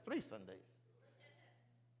the next 3 Sundays.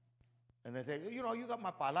 And they say, you know, you got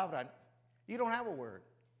my palabra. You don't have a word.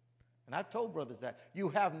 And I've told brothers that. You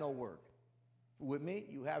have no word. With me,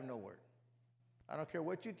 you have no word. I don't care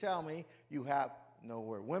what you tell me, you have no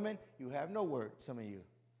word. Women, you have no word, some of you.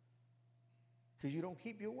 Because you don't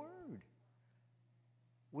keep your word.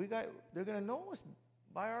 They're going to know us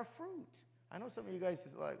by our fruit. I know some of you guys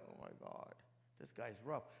is like, oh my God, this guy's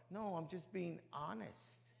rough. No, I'm just being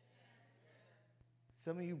honest.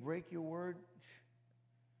 Some of you break your word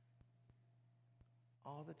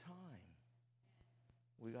all the time.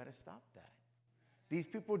 We got to stop that. These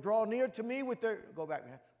people draw near to me with their, go back,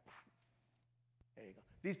 man. There you go.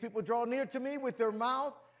 These people draw near to me with their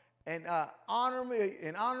mouth and honor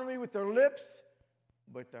me with their lips,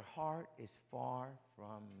 but their heart is far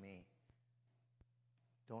from me.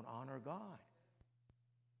 Don't honor God.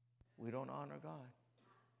 We don't honor God.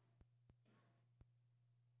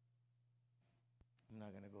 I'm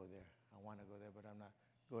not going to go there. I want to go there, but I'm not.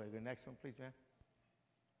 Go ahead. The next one, please, man.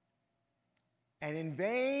 And in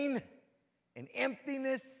vain, in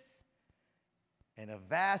emptiness, and a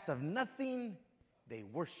vast of nothing, they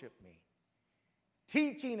worship me,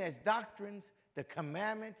 teaching as doctrines the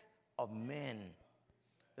commandments of men.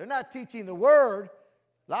 They're not teaching the word.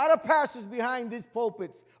 A lot of pastors behind these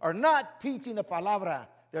pulpits are not teaching the palabra.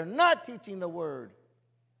 They're not teaching the word.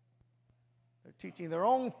 They're teaching their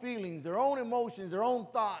own feelings, their own emotions, their own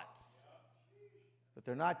thoughts. But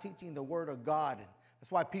they're not teaching the word of God.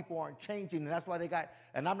 That's why people aren't changing, and that's why they got,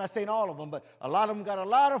 and I'm not saying all of them, but a lot of them got a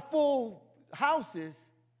lot of full houses.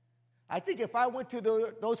 I think if I went to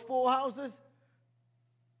those full houses,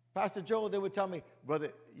 Pastor Joe, they would tell me,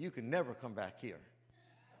 brother, you can never come back here.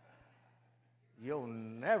 You'll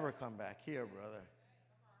never come back here, brother.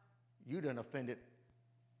 You done offended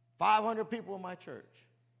 500 people in my church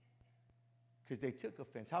because they took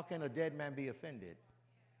offense. How can a dead man be offended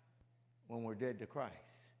when we're dead to Christ?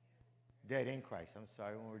 Dead in Christ, I'm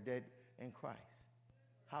sorry, when we're dead in Christ.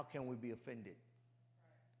 How can we be offended?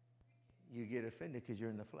 You get offended because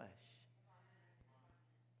you're in the flesh.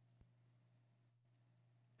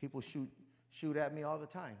 People shoot at me all the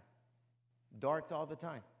time. Darts all the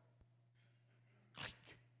time.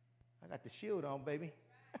 I got the shield on, baby.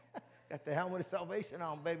 Got the helmet of salvation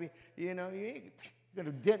on, baby. You know, you ain't going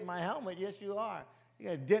to dent my helmet. Yes, you are.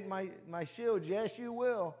 You're going to dent my shield. Yes, you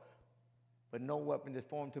will. But no weapon that's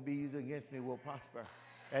formed to be used against me will prosper.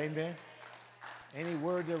 Amen. Any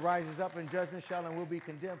word that rises up in judgment shall and will be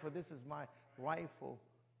condemned, for this is my rightful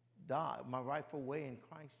way in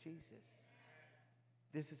Christ Jesus.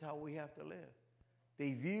 This is how we have to live.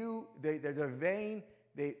 They're vain,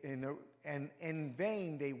 and in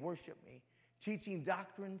vain they worship me, teaching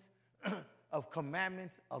doctrines of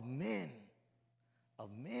commandments of men,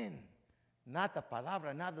 not the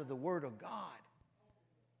palabra, not the word of God.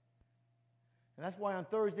 And that's why on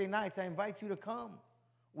Thursday nights I invite you to come.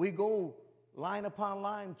 We go line upon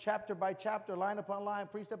line, chapter by chapter, line upon line,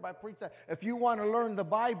 precept by precept. If you want to learn the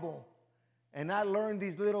Bible and not learn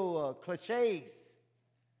these little cliches,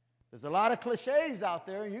 there's a lot of cliches out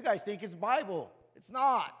there, and you guys think it's Bible. It's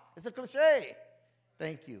not. It's a cliche.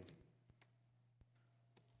 Thank you.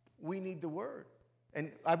 We need the word.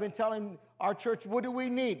 And I've been telling our church, what do we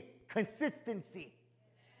need? Consistency.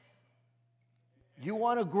 You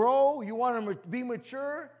want to grow? You want to be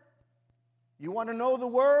mature? You want to know the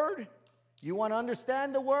word? You want to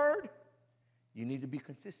understand the word? You need to be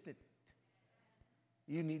consistent.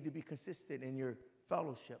 You need to be consistent in your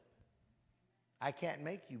fellowship. I can't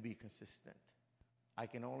make you be consistent. I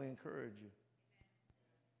can only encourage you.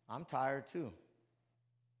 I'm tired too.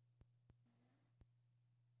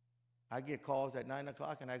 I get calls at 9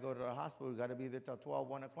 o'clock and I go to the hospital. We've got to be there till 12,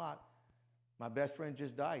 1 o'clock. My best friend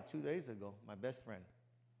just died 2 days ago, my best friend.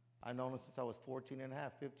 I've known him since I was 14 and a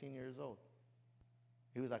half, 15 years old.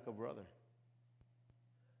 He was like a brother.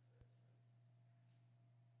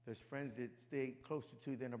 There's friends that stay closer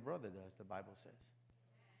to than a brother does, the Bible says.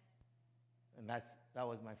 And that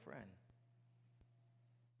was my friend.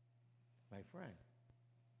 My friend.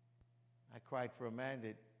 I cried for a man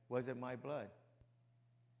that wasn't my blood.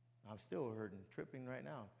 I'm still hurting, tripping right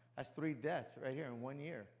now. That's 3 deaths right here in 1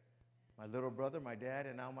 year. My little brother, my dad,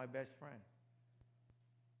 and now my best friend.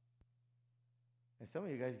 And some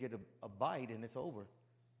of you guys get a bite and it's over.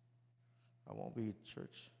 I won't be at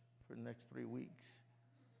church for the next 3 weeks.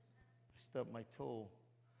 Stub my toe.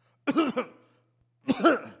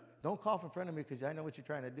 Don't cough in front of me because I know what you're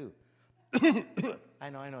trying to do. I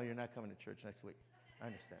know you're not coming to church next week. I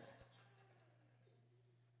understand that.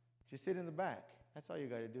 Just sit in the back. That's all you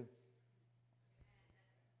got to do.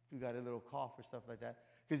 If you got a little cough or stuff like that.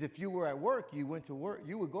 Because if you were at work, you went to work,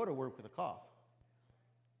 you would go to work with a cough.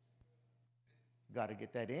 Got to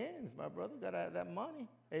get that in, my brother. Got to have that money.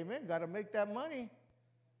 Amen. Got to make that money.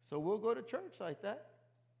 So we'll go to church like that.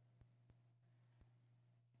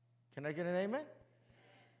 Can I get an amen?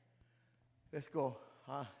 Let's go.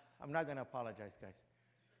 I'm not going to apologize, guys.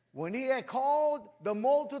 When he had called the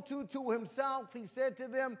multitude to himself, he said to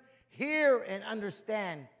them, hear and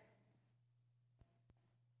understand.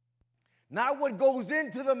 Not what goes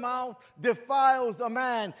into the mouth defiles a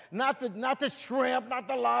man. Not the shrimp, not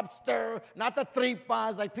the lobster, not the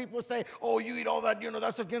tripas, like people say, oh, you eat all that,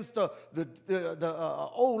 that's against the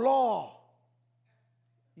old law.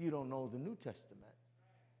 You don't know the New Testament.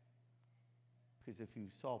 Because if you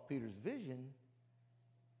saw Peter's vision,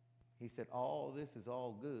 he said, all this is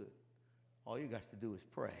all good. All you got to do is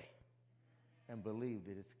pray and believe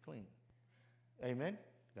that it's clean. Amen?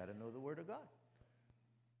 Got to know the Word of God.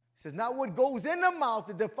 He says, not what goes in the mouth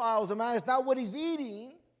that defiles a man. It's not what he's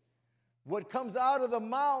eating. What comes out of the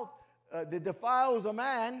mouth that defiles a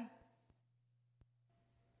man.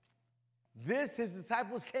 This, his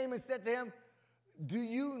disciples came and said to him, do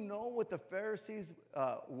you know what the Pharisees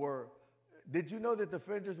were? Did you know that the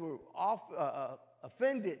Pharisees were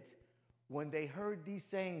offended when they heard these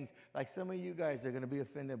sayings? Like some of you guys are going to be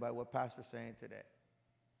offended by what Pastor's saying today.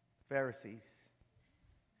 Pharisees,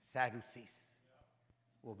 Sadducees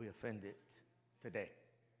will be offended today.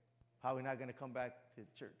 How are we not going to come back to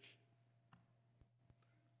church?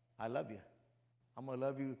 I love you. I'm going to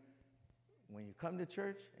love you when you come to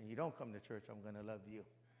church, and you don't come to church, I'm going to love you.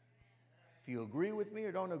 If you agree with me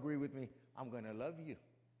or don't agree with me, I'm going to love you.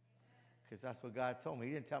 Because that's what God told me.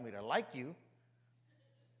 He didn't tell me to like you.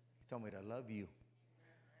 He told me to love you.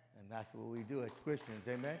 And that's what we do as Christians,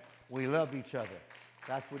 amen? We love each other.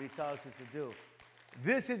 That's what he tells us to do.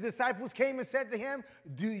 This, his disciples came and said to him,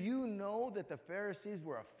 do you know that the Pharisees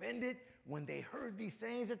were offended when they heard these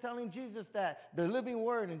sayings? They're telling Jesus that, the living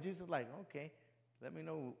word. And Jesus is like, okay, let me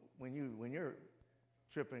know when you're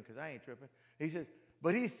tripping, because I ain't tripping. He says,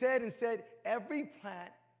 but he said, every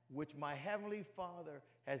plant which my heavenly Father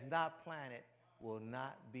has not planted will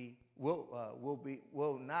not be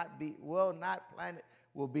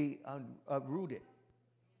uprooted.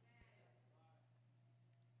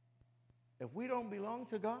 If we don't belong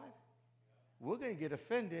to God, we're going to get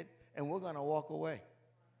offended and we're going to walk away.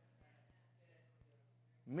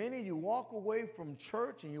 Many of you walk away from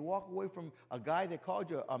church and you walk away from a guy that called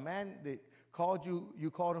you, a man that called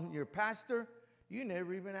you called him your pastor. You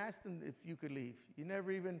never even asked him if you could leave. You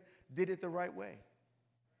never even did it the right way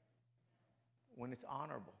when it's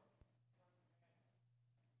honorable.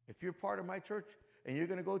 If you're part of my church and you're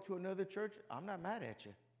going to go to another church, I'm not mad at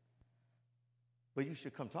you. But you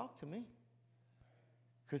should come talk to me.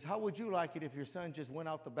 Because how would you like it if your son just went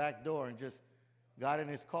out the back door and just got in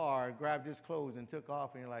his car and grabbed his clothes and took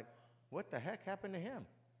off, and you're like, what the heck happened to him?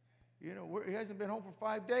 He hasn't been home for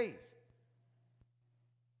 5 days.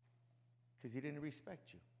 Because he didn't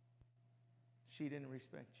respect you. She didn't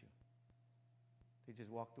respect you. They just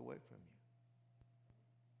walked away from you.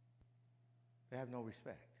 They have no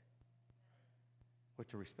respect. We're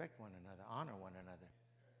to respect one another, honor one another.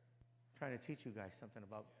 I'm trying to teach you guys something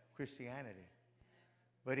about Christianity.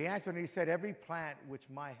 But he answered and he said, every plant which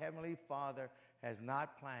my heavenly Father has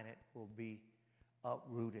not planted will be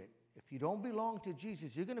uprooted. If you don't belong to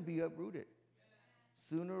Jesus, you're going to be uprooted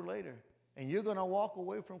sooner or later. And you're going to walk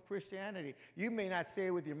away from Christianity. You may not say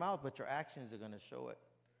it with your mouth, but your actions are going to show it.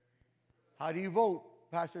 How do you vote,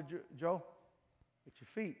 Pastor Joe? With your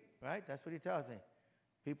feet, right? That's what he tells me.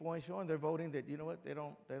 People ain't showing they're voting that, you know what, they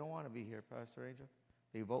don't want to be here, Pastor Angel.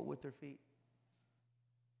 They vote with their feet.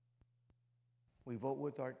 We vote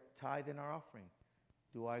with our tithe and our offering.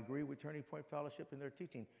 Do I agree with Turning Point Fellowship and their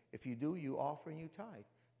teaching? If you do, you offer and you tithe.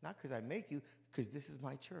 Not because I make you, because this is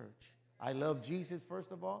my church. I love Jesus,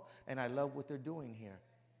 first of all, and I love what they're doing here.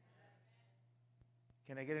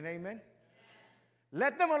 Can I get an amen? Amen.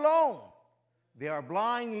 Let them alone. They are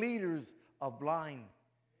blind leaders of blind.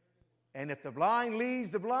 And if the blind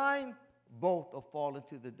leads the blind, both will fall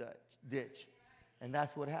into the ditch. And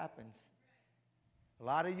that's what happens. A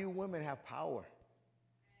lot of you women have power.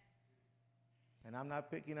 And I'm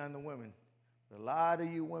not picking on the women. But a lot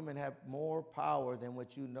of you women have more power than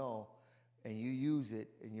what you know. And you use it,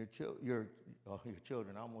 and your children,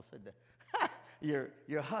 I almost said that.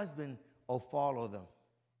 your husband will follow them.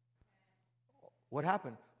 What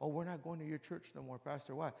happened? Oh, we're not going to your church no more,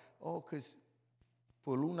 Pastor. Why? Oh, because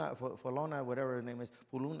Fulona, whatever her name is,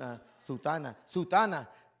 Sutana,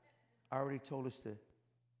 already told us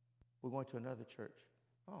we're going to another church.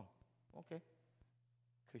 Oh, okay.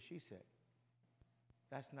 Because she said,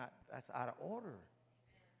 that's out of order.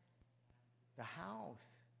 The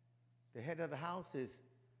house, the head of the house is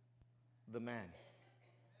the man.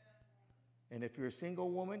 And if you're a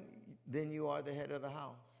single woman, then you are the head of the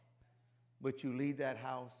house. But you lead that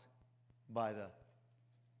house by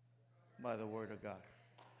the word of God.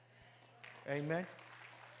 Amen.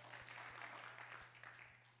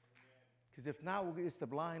 Because if not, it's the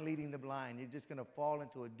blind leading the blind. You're just going to fall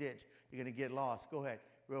into a ditch. You're going to get lost. Go ahead,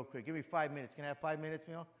 real quick. Give me 5 minutes. Can I have 5 minutes,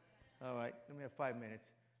 Mel? All right, let me have 5 minutes.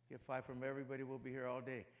 Get 5 from everybody. We'll be here all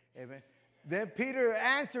day. Amen. Then Peter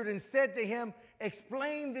answered and said to him,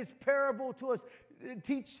 explain this parable to us.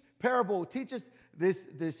 Teach us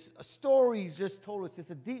this story you just told us. It's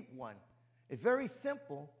a deep one. It's very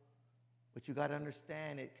simple, but you got to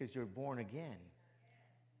understand it because you're born again.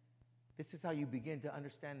 This is how you begin to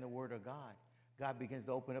understand the Word of God. God begins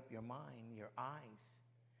to open up your mind, your eyes.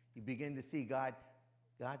 You begin to see God's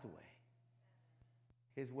way.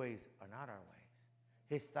 His ways are not our ways.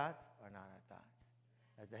 His thoughts are not our thoughts.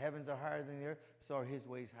 As the heavens are higher than the earth, so are his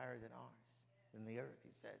ways higher than ours, than the earth,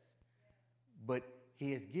 he says. But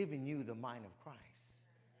he has given you the mind of Christ,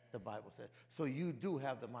 the Bible says. So you do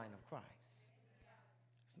have the mind of Christ.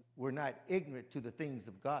 We're not ignorant to the things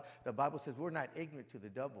of God. The Bible says we're not ignorant to the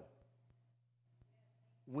devil.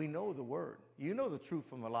 We know the word. You know the truth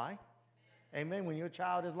from a lie. Amen. When your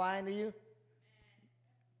child is lying to you,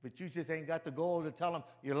 but you just ain't got the goal to tell them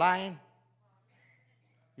you're lying.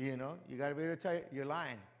 You know, you got to be able to tell you, you're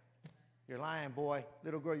lying. You're lying, boy.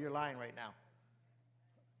 Little girl, you're lying right now.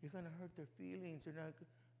 You're going to hurt their feelings.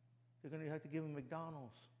 They're going to have to give them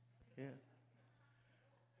McDonald's.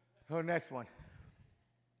 Yeah. Next one.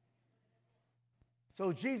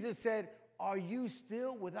 So Jesus said, are you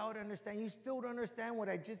still without understanding? You still don't understand what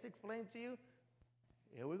I just explained to you?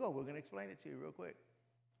 Here we go. We're going to explain it to you real quick.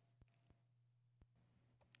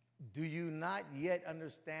 Do you not yet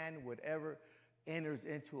understand whatever enters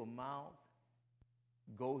into a mouth,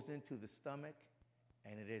 goes into the stomach,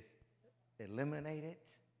 and it is eliminated?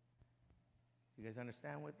 You guys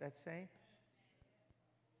understand what that's saying?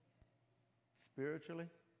 Spiritually,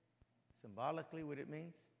 symbolically, what it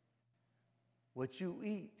means? What you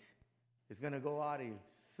eat is going to go out of you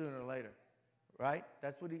sooner or later, right?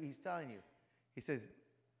 That's what he's telling you. He says,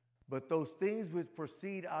 but those things which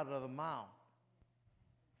proceed out of the mouth,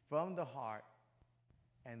 from the heart,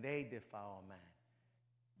 and they defile a man.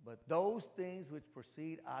 But those things which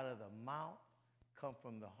proceed out of the mouth, come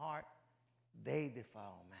from the heart, they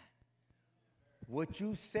defile a man. What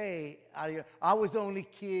you say out of your, I was only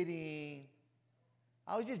kidding.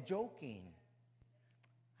 I was just joking.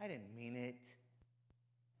 I didn't mean it.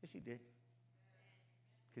 Yes, you did.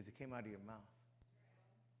 Because it came out of your mouth.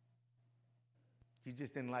 You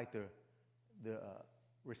just didn't like the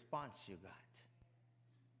response you got.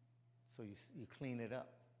 So you clean it up.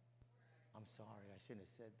 I'm sorry, I shouldn't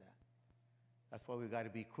have said that. That's why we got to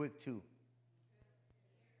be quick to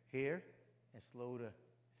hear and slow to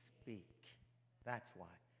speak. That's why.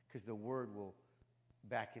 Because the word will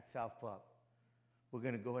back itself up. We're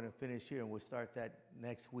going to go ahead and finish here, and we'll start that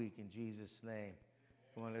next week in Jesus' name.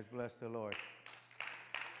 Come on, let's bless the Lord.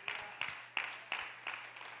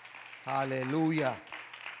 Hallelujah.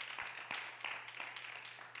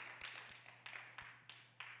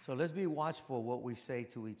 So let's be watchful what we say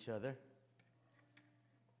to each other.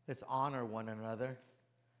 Let's honor one another.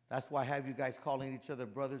 That's why I have you guys calling each other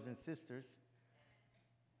brothers and sisters.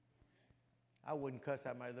 I wouldn't cuss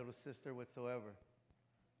at my little sister whatsoever.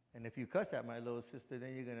 And if you cuss at my little sister,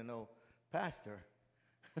 then you're going to know Pastor.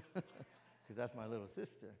 Because that's my little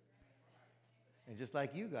sister. And just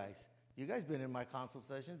like you guys been in my council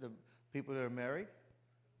sessions, the people that are married.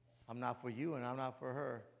 I'm not for you and I'm not for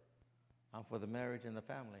her. I'm for the marriage and the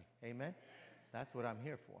family. Amen? That's what I'm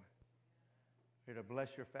here for. Here to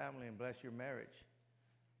bless your family and bless your marriage.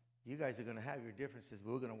 You guys are going to have your differences,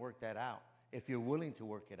 but we're going to work that out if you're willing to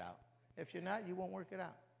work it out. If you're not, you won't work it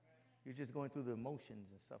out. You're just going through the emotions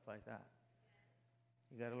and stuff like that.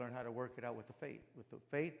 You got to learn how to work it out with the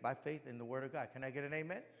faith, by faith in the Word of God. Can I get an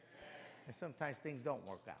amen? Amen. And sometimes things don't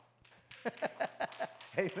work out.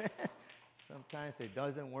 Amen. Sometimes it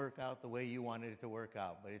doesn't work out the way you wanted it to work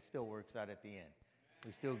out, but it still works out at the end.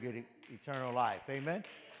 We still get eternal life. Amen.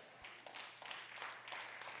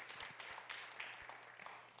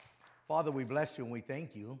 Father, we bless you and we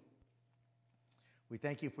thank you. We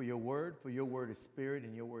thank you for your word is spirit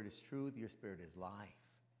and your word is truth. Your spirit is life.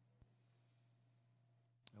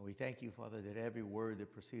 And we thank you, Father, that every word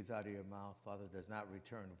that proceeds out of your mouth, Father, does not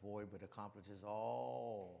return void, but accomplishes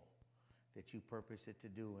all that you purpose it to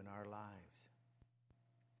do in our lives.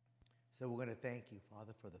 So we're going to thank you,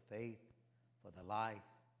 Father, for the faith, for the life.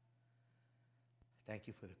 Thank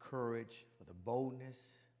you for the courage, for the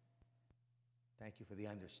boldness. Thank you for the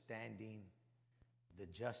understanding, the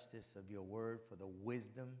justice of your word, for the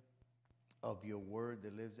wisdom of your word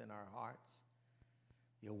that lives in our hearts.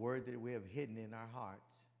 Your word that we have hidden in our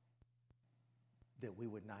hearts, that we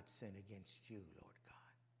would not sin against you, Lord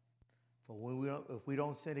God. For if we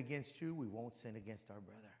don't sin against you, we won't sin against our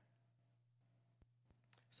brother.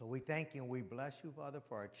 So we thank you and we bless you, Father,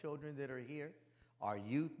 for our children that are here, our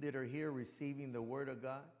youth that are here receiving the word of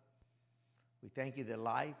God. We thank you that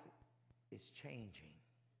life is changing.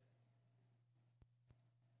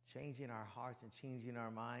 Changing our hearts and changing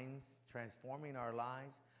our minds, transforming our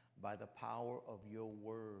lives by the power of your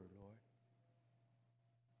word, Lord.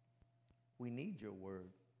 We need your word.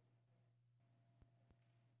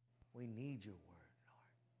 We need your word,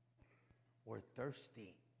 Lord. We're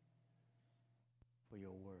thirsty for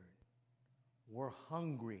your word. We're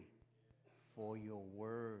hungry for your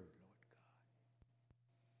word, Lord God.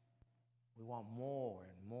 We want more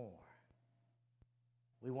and more.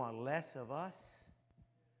 We want less of us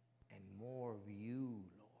and more of you,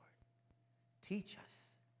 Lord. Teach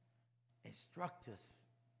us. Instruct us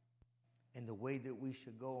in the way that we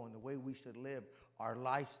should go and the way we should live our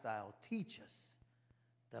lifestyle. Teach us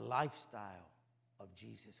the lifestyle of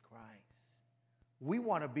Jesus Christ. We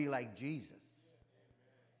want to be like Jesus.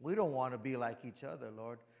 We don't want to be like each other,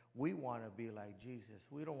 Lord. We want to be like Jesus.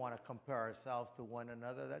 We don't want to compare ourselves to one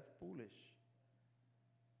another. That's foolish.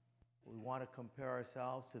 We want to compare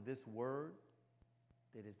ourselves to this word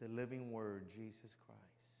that is the living word, Jesus Christ.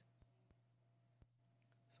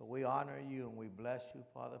 So we honor you and we bless you,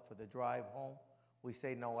 Father, for the drive home. We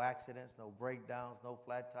say no accidents, no breakdowns, no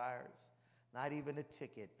flat tires, not even a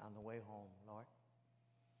ticket on the way home, Lord.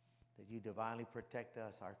 That you divinely protect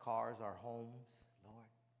us, our cars, our homes, Lord.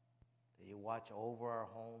 That you watch over our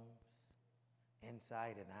homes,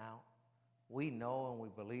 inside and out. We know and we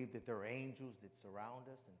believe that there are angels that surround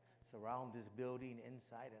us and surround this building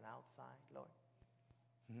inside and outside, Lord.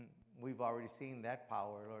 We've already seen that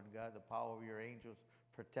power, Lord God, the power of your angels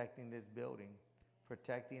protecting this building,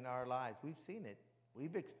 protecting our lives. We've seen it.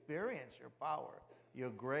 We've experienced your power, your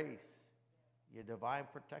grace, your divine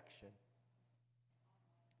protection.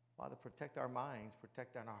 Father, protect our minds,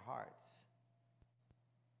 protect our hearts.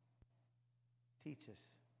 Teach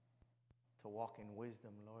us to walk in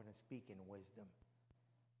wisdom, Lord, and speak in wisdom.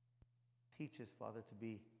 Teach us, Father, to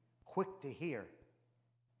be quick to hear,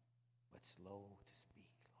 but slow to speak.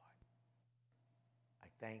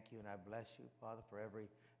 Thank you and I bless you, Father, for every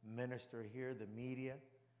minister here, the media,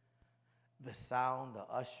 the sound, the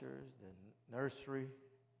ushers, the nursery,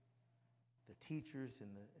 the teachers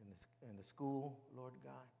in the school, Lord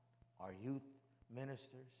God, our youth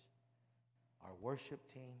ministers, our worship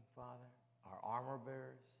team, Father, our armor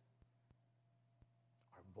bearers,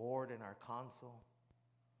 our board and our council,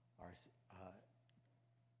 our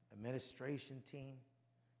administration team.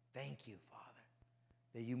 Thank you, Father,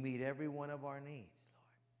 that you meet every one of our needs, Lord.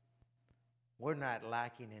 We're not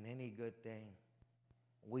lacking in any good thing.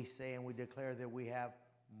 We say and we declare that we have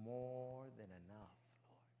more than enough,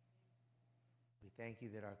 Lord. We thank you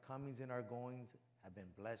that our comings and our goings have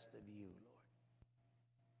been blessed of you, Lord.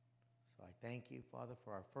 So I thank you, Father,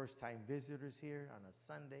 for our first-time visitors here on a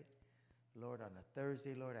Sunday. Lord, on a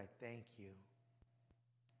Thursday, Lord, I thank you.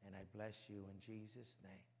 And I bless you in Jesus'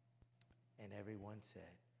 name. And everyone said,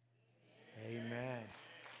 Amen.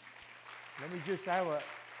 Let me just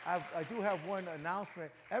I do have one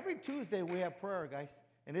announcement. Every Tuesday we have prayer, guys,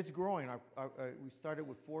 and it's growing. We started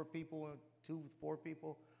with 4 people, 4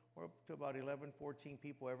 people. We're up to about 11, 14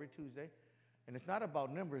 people every Tuesday. And it's not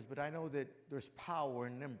about numbers, but I know that there's power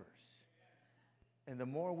in numbers. And the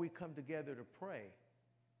more we come together to pray,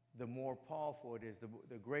 the more powerful it is,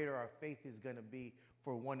 the greater our faith is going to be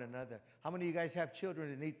for one another. How many of you guys have children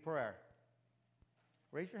that need prayer?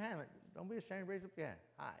 Raise your hand. Don't be ashamed. Raise up your hand.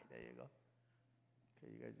 Hi, there you go.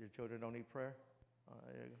 Okay, you guys, your children don't need prayer?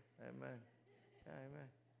 There you go. Amen. Amen.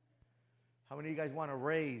 How many of you guys want a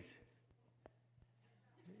raise?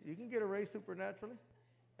 You can get a raise supernaturally.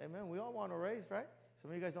 Amen. We all want a raise, right?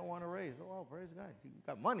 Some of you guys don't want a raise. Oh, praise God. You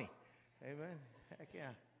got money. Amen. Heck yeah.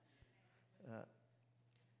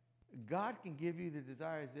 God can give you the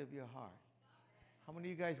desires of your heart. How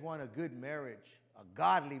many of you guys want a good marriage, a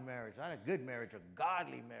godly marriage? Not a good marriage, a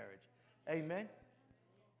godly marriage. Amen.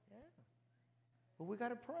 Yeah. But we got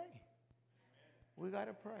to pray. We got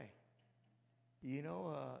to pray. You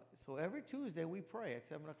know, so every Tuesday we pray at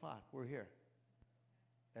 7 o'clock. We're here.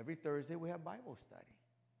 Every Thursday we have Bible study.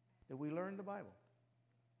 That we learn the Bible.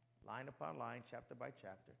 Line upon line, chapter by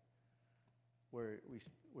chapter. We're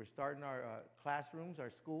starting our classrooms, our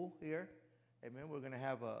school here. Amen. We're going to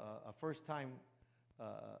have a first time,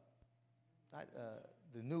 the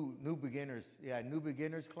new beginners, new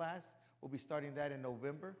beginners class. We'll be starting that in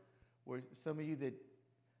November. Where some of you that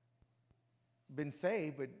been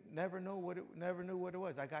saved but never knew what it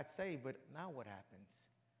was. I got saved, but now what happens?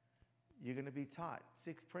 You're going to be taught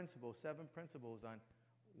 7 principles on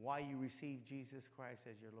why you receive Jesus Christ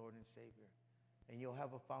as your Lord and Savior. And you'll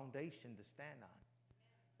have a foundation to stand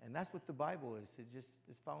on. And that's what the Bible is. It's just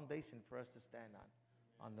this foundation for us to stand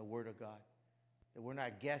on the Word of God. That we're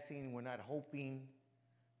not guessing, we're not hoping.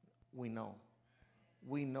 We know.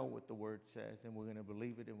 We know what the Word says, and we're going to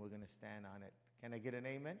believe it, and we're going to stand on it. Can I get an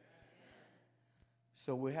amen?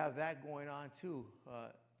 So we have that going on too.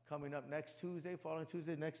 Coming up next Tuesday, following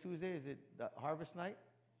Tuesday, next Tuesday, is it the Harvest Night?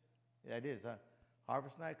 Yeah, it is, huh?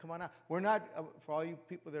 Harvest Night, come on out. We're not, for all you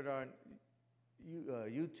people that are on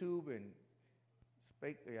YouTube and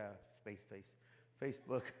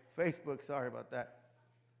Facebook, sorry about that.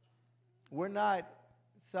 We're not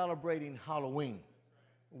celebrating Halloween.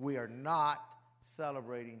 We are not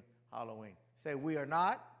celebrating Halloween. Say, we are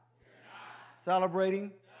not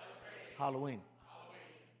celebrating Halloween.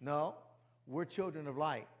 No, we're children of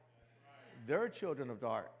light. They're children of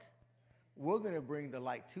dark. We're going to bring the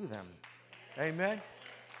light to them. Amen.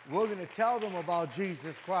 We're going to tell them about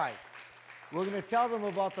Jesus Christ. We're going to tell them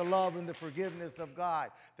about the love and the forgiveness of God.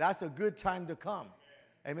 That's a good time to come.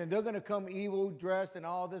 Amen. They're going to come evil dressed and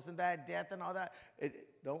all this and that, death and all that.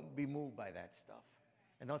 Don't be moved by that stuff.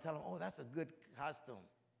 And don't tell them, oh, that's a good costume.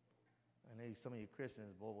 I know some of you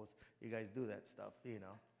Christians, Bobos, you guys do that stuff, you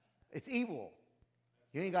know. It's evil.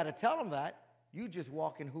 You ain't got to tell them that. You just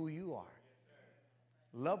walk in who you are.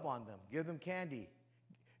 Love on them. Give them candy.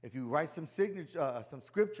 If you write some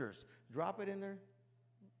scriptures, drop it in their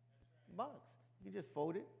box. You just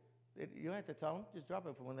fold it. You don't have to tell them. Just drop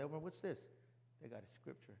it. For when they open, what's this? They got a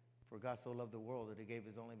scripture. For God so loved the world that he gave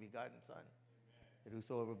his only begotten Son, that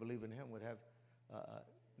whosoever believe in him would have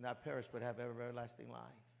not perish but have everlasting life.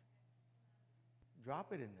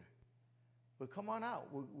 Drop it in there. But come on out.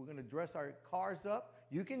 We're going to dress our cars up.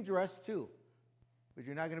 You can dress too. But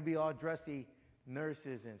you're not going to be all dressy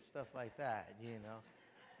nurses and stuff like that, you know.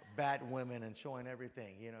 Bat women and showing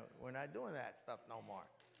everything, you know. We're not doing that stuff no more.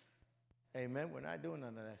 Amen. We're not doing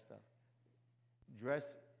none of that stuff.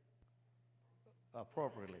 Dress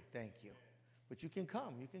appropriately. Thank you. But you can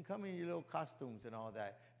come. You can come in your little costumes and all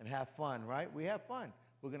that and have fun, right? We have fun.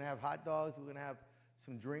 We're going to have hot dogs. We're going to have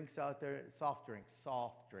some drinks out there, soft drinks.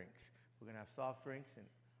 We're going to have soft drinks and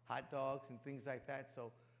hot dogs and things like that.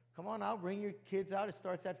 So come on out. Bring your kids out. It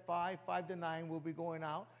starts at 5 to 9. We'll be going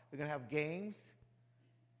out. We're going to have games.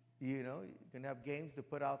 You know, you can have games to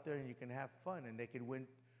put out there and you can have fun. And they can win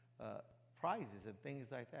prizes and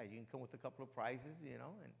things like that. You can come with a couple of prizes, you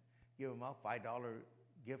know, and give them out $5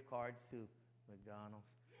 gift cards to McDonald's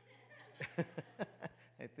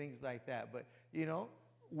and things like that. But, you know,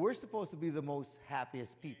 we're supposed to be the most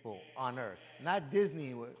happiest people on earth. Not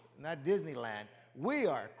Disneyland. We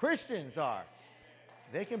are. Christians are.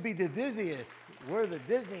 They can be the dizziest. We're the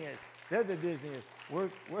Disneyest. They're the Disneyest. We're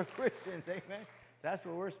Christians. Amen. That's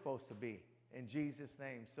what we're supposed to be in Jesus'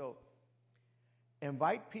 name. So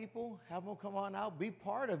invite people. Have them come on out. Be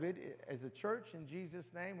part of it as a church in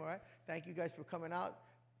Jesus' name. All right. Thank you guys for coming out.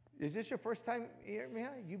 Is this your first time here,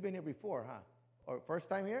 Mihai? You've been here before, huh? Or first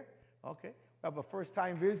time here? Okay. We have a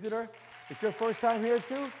first-time visitor. It's your first time here,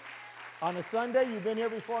 too? On a Sunday? You've been here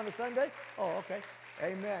before on a Sunday? Oh, okay.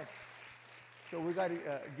 Amen. So we got to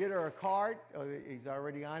get her a card. Oh, he's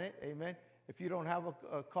already on it. Amen. If you don't have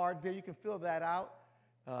a card there, you can fill that out.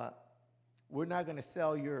 We're not going to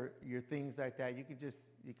sell your things like that. You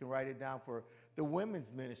can write it down for the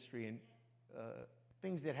women's ministry and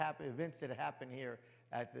things that happen, events that happen here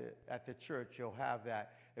at the church. You'll have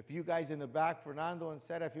that. If you guys in the back, Fernando and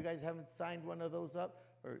Seta, if you guys haven't signed one of those up,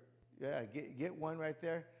 or get one right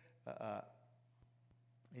there.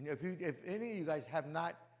 And if any of you guys have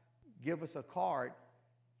not give us a card,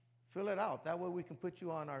 fill it out. That way we can put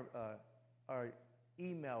you on our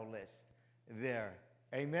email list there.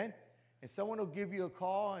 Amen. And someone will give you a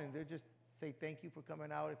call and they'll just say thank you for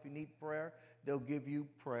coming out. If you need prayer, they'll give you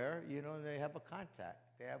prayer. You know, and they have a contact.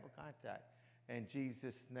 In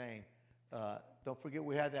Jesus' name. Don't forget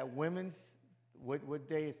we have that women's, what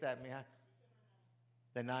day is that, Mihai?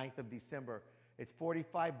 The 9th of December. It's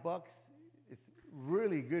 $45. It's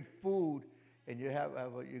really good food, and you're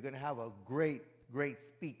going to have a great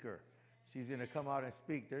speaker. She's going to come out and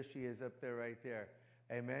speak. There she is up there right there.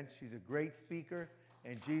 Amen. She's a great speaker.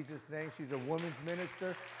 In Jesus' name, she's a women's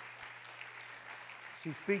minister.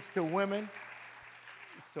 She speaks to women.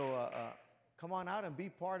 So come on out and be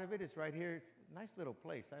part of it. It's right here. It's a nice little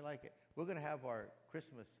place. I like it. We're going to have our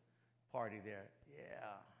Christmas party there.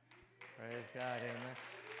 Yeah. Praise God. Amen.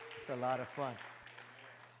 It's a lot of fun.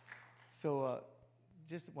 So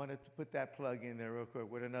just wanted to put that plug in there real quick.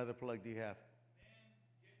 What another plug do you have?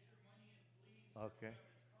 Okay.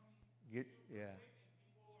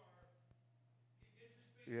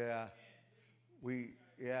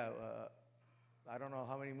 I don't know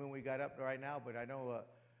how many men we got up right now, but I know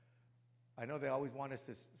they always want us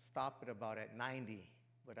to stop it about at 90,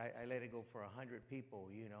 but I let it go for 100 people,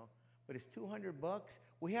 you know. But it's $200.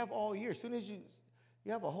 We have all year. As soon as you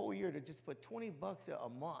have a whole year to just put $20 a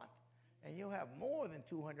month, and you'll have more than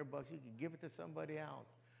 $200. You can give it to somebody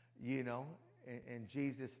else, you know. In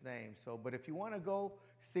Jesus' name. So, but if you want to go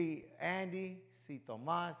see Andy, see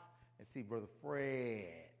Tomas, and see Brother Fred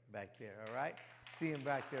back there, all right? See him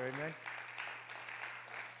back there, amen?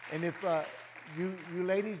 And if you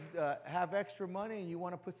ladies have extra money and you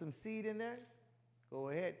want to put some seed in there, go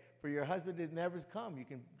ahead. For your husband that never come, you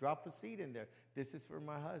can drop a seed in there. This is for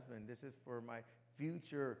my husband. This is for my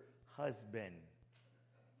future husband.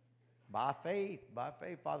 By faith,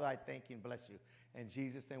 Father, I thank you and bless you. In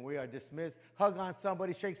Jesus' name, we are dismissed. Hug on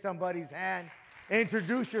somebody, shake somebody's hand.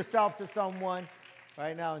 Introduce yourself to someone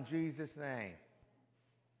right now in Jesus' name.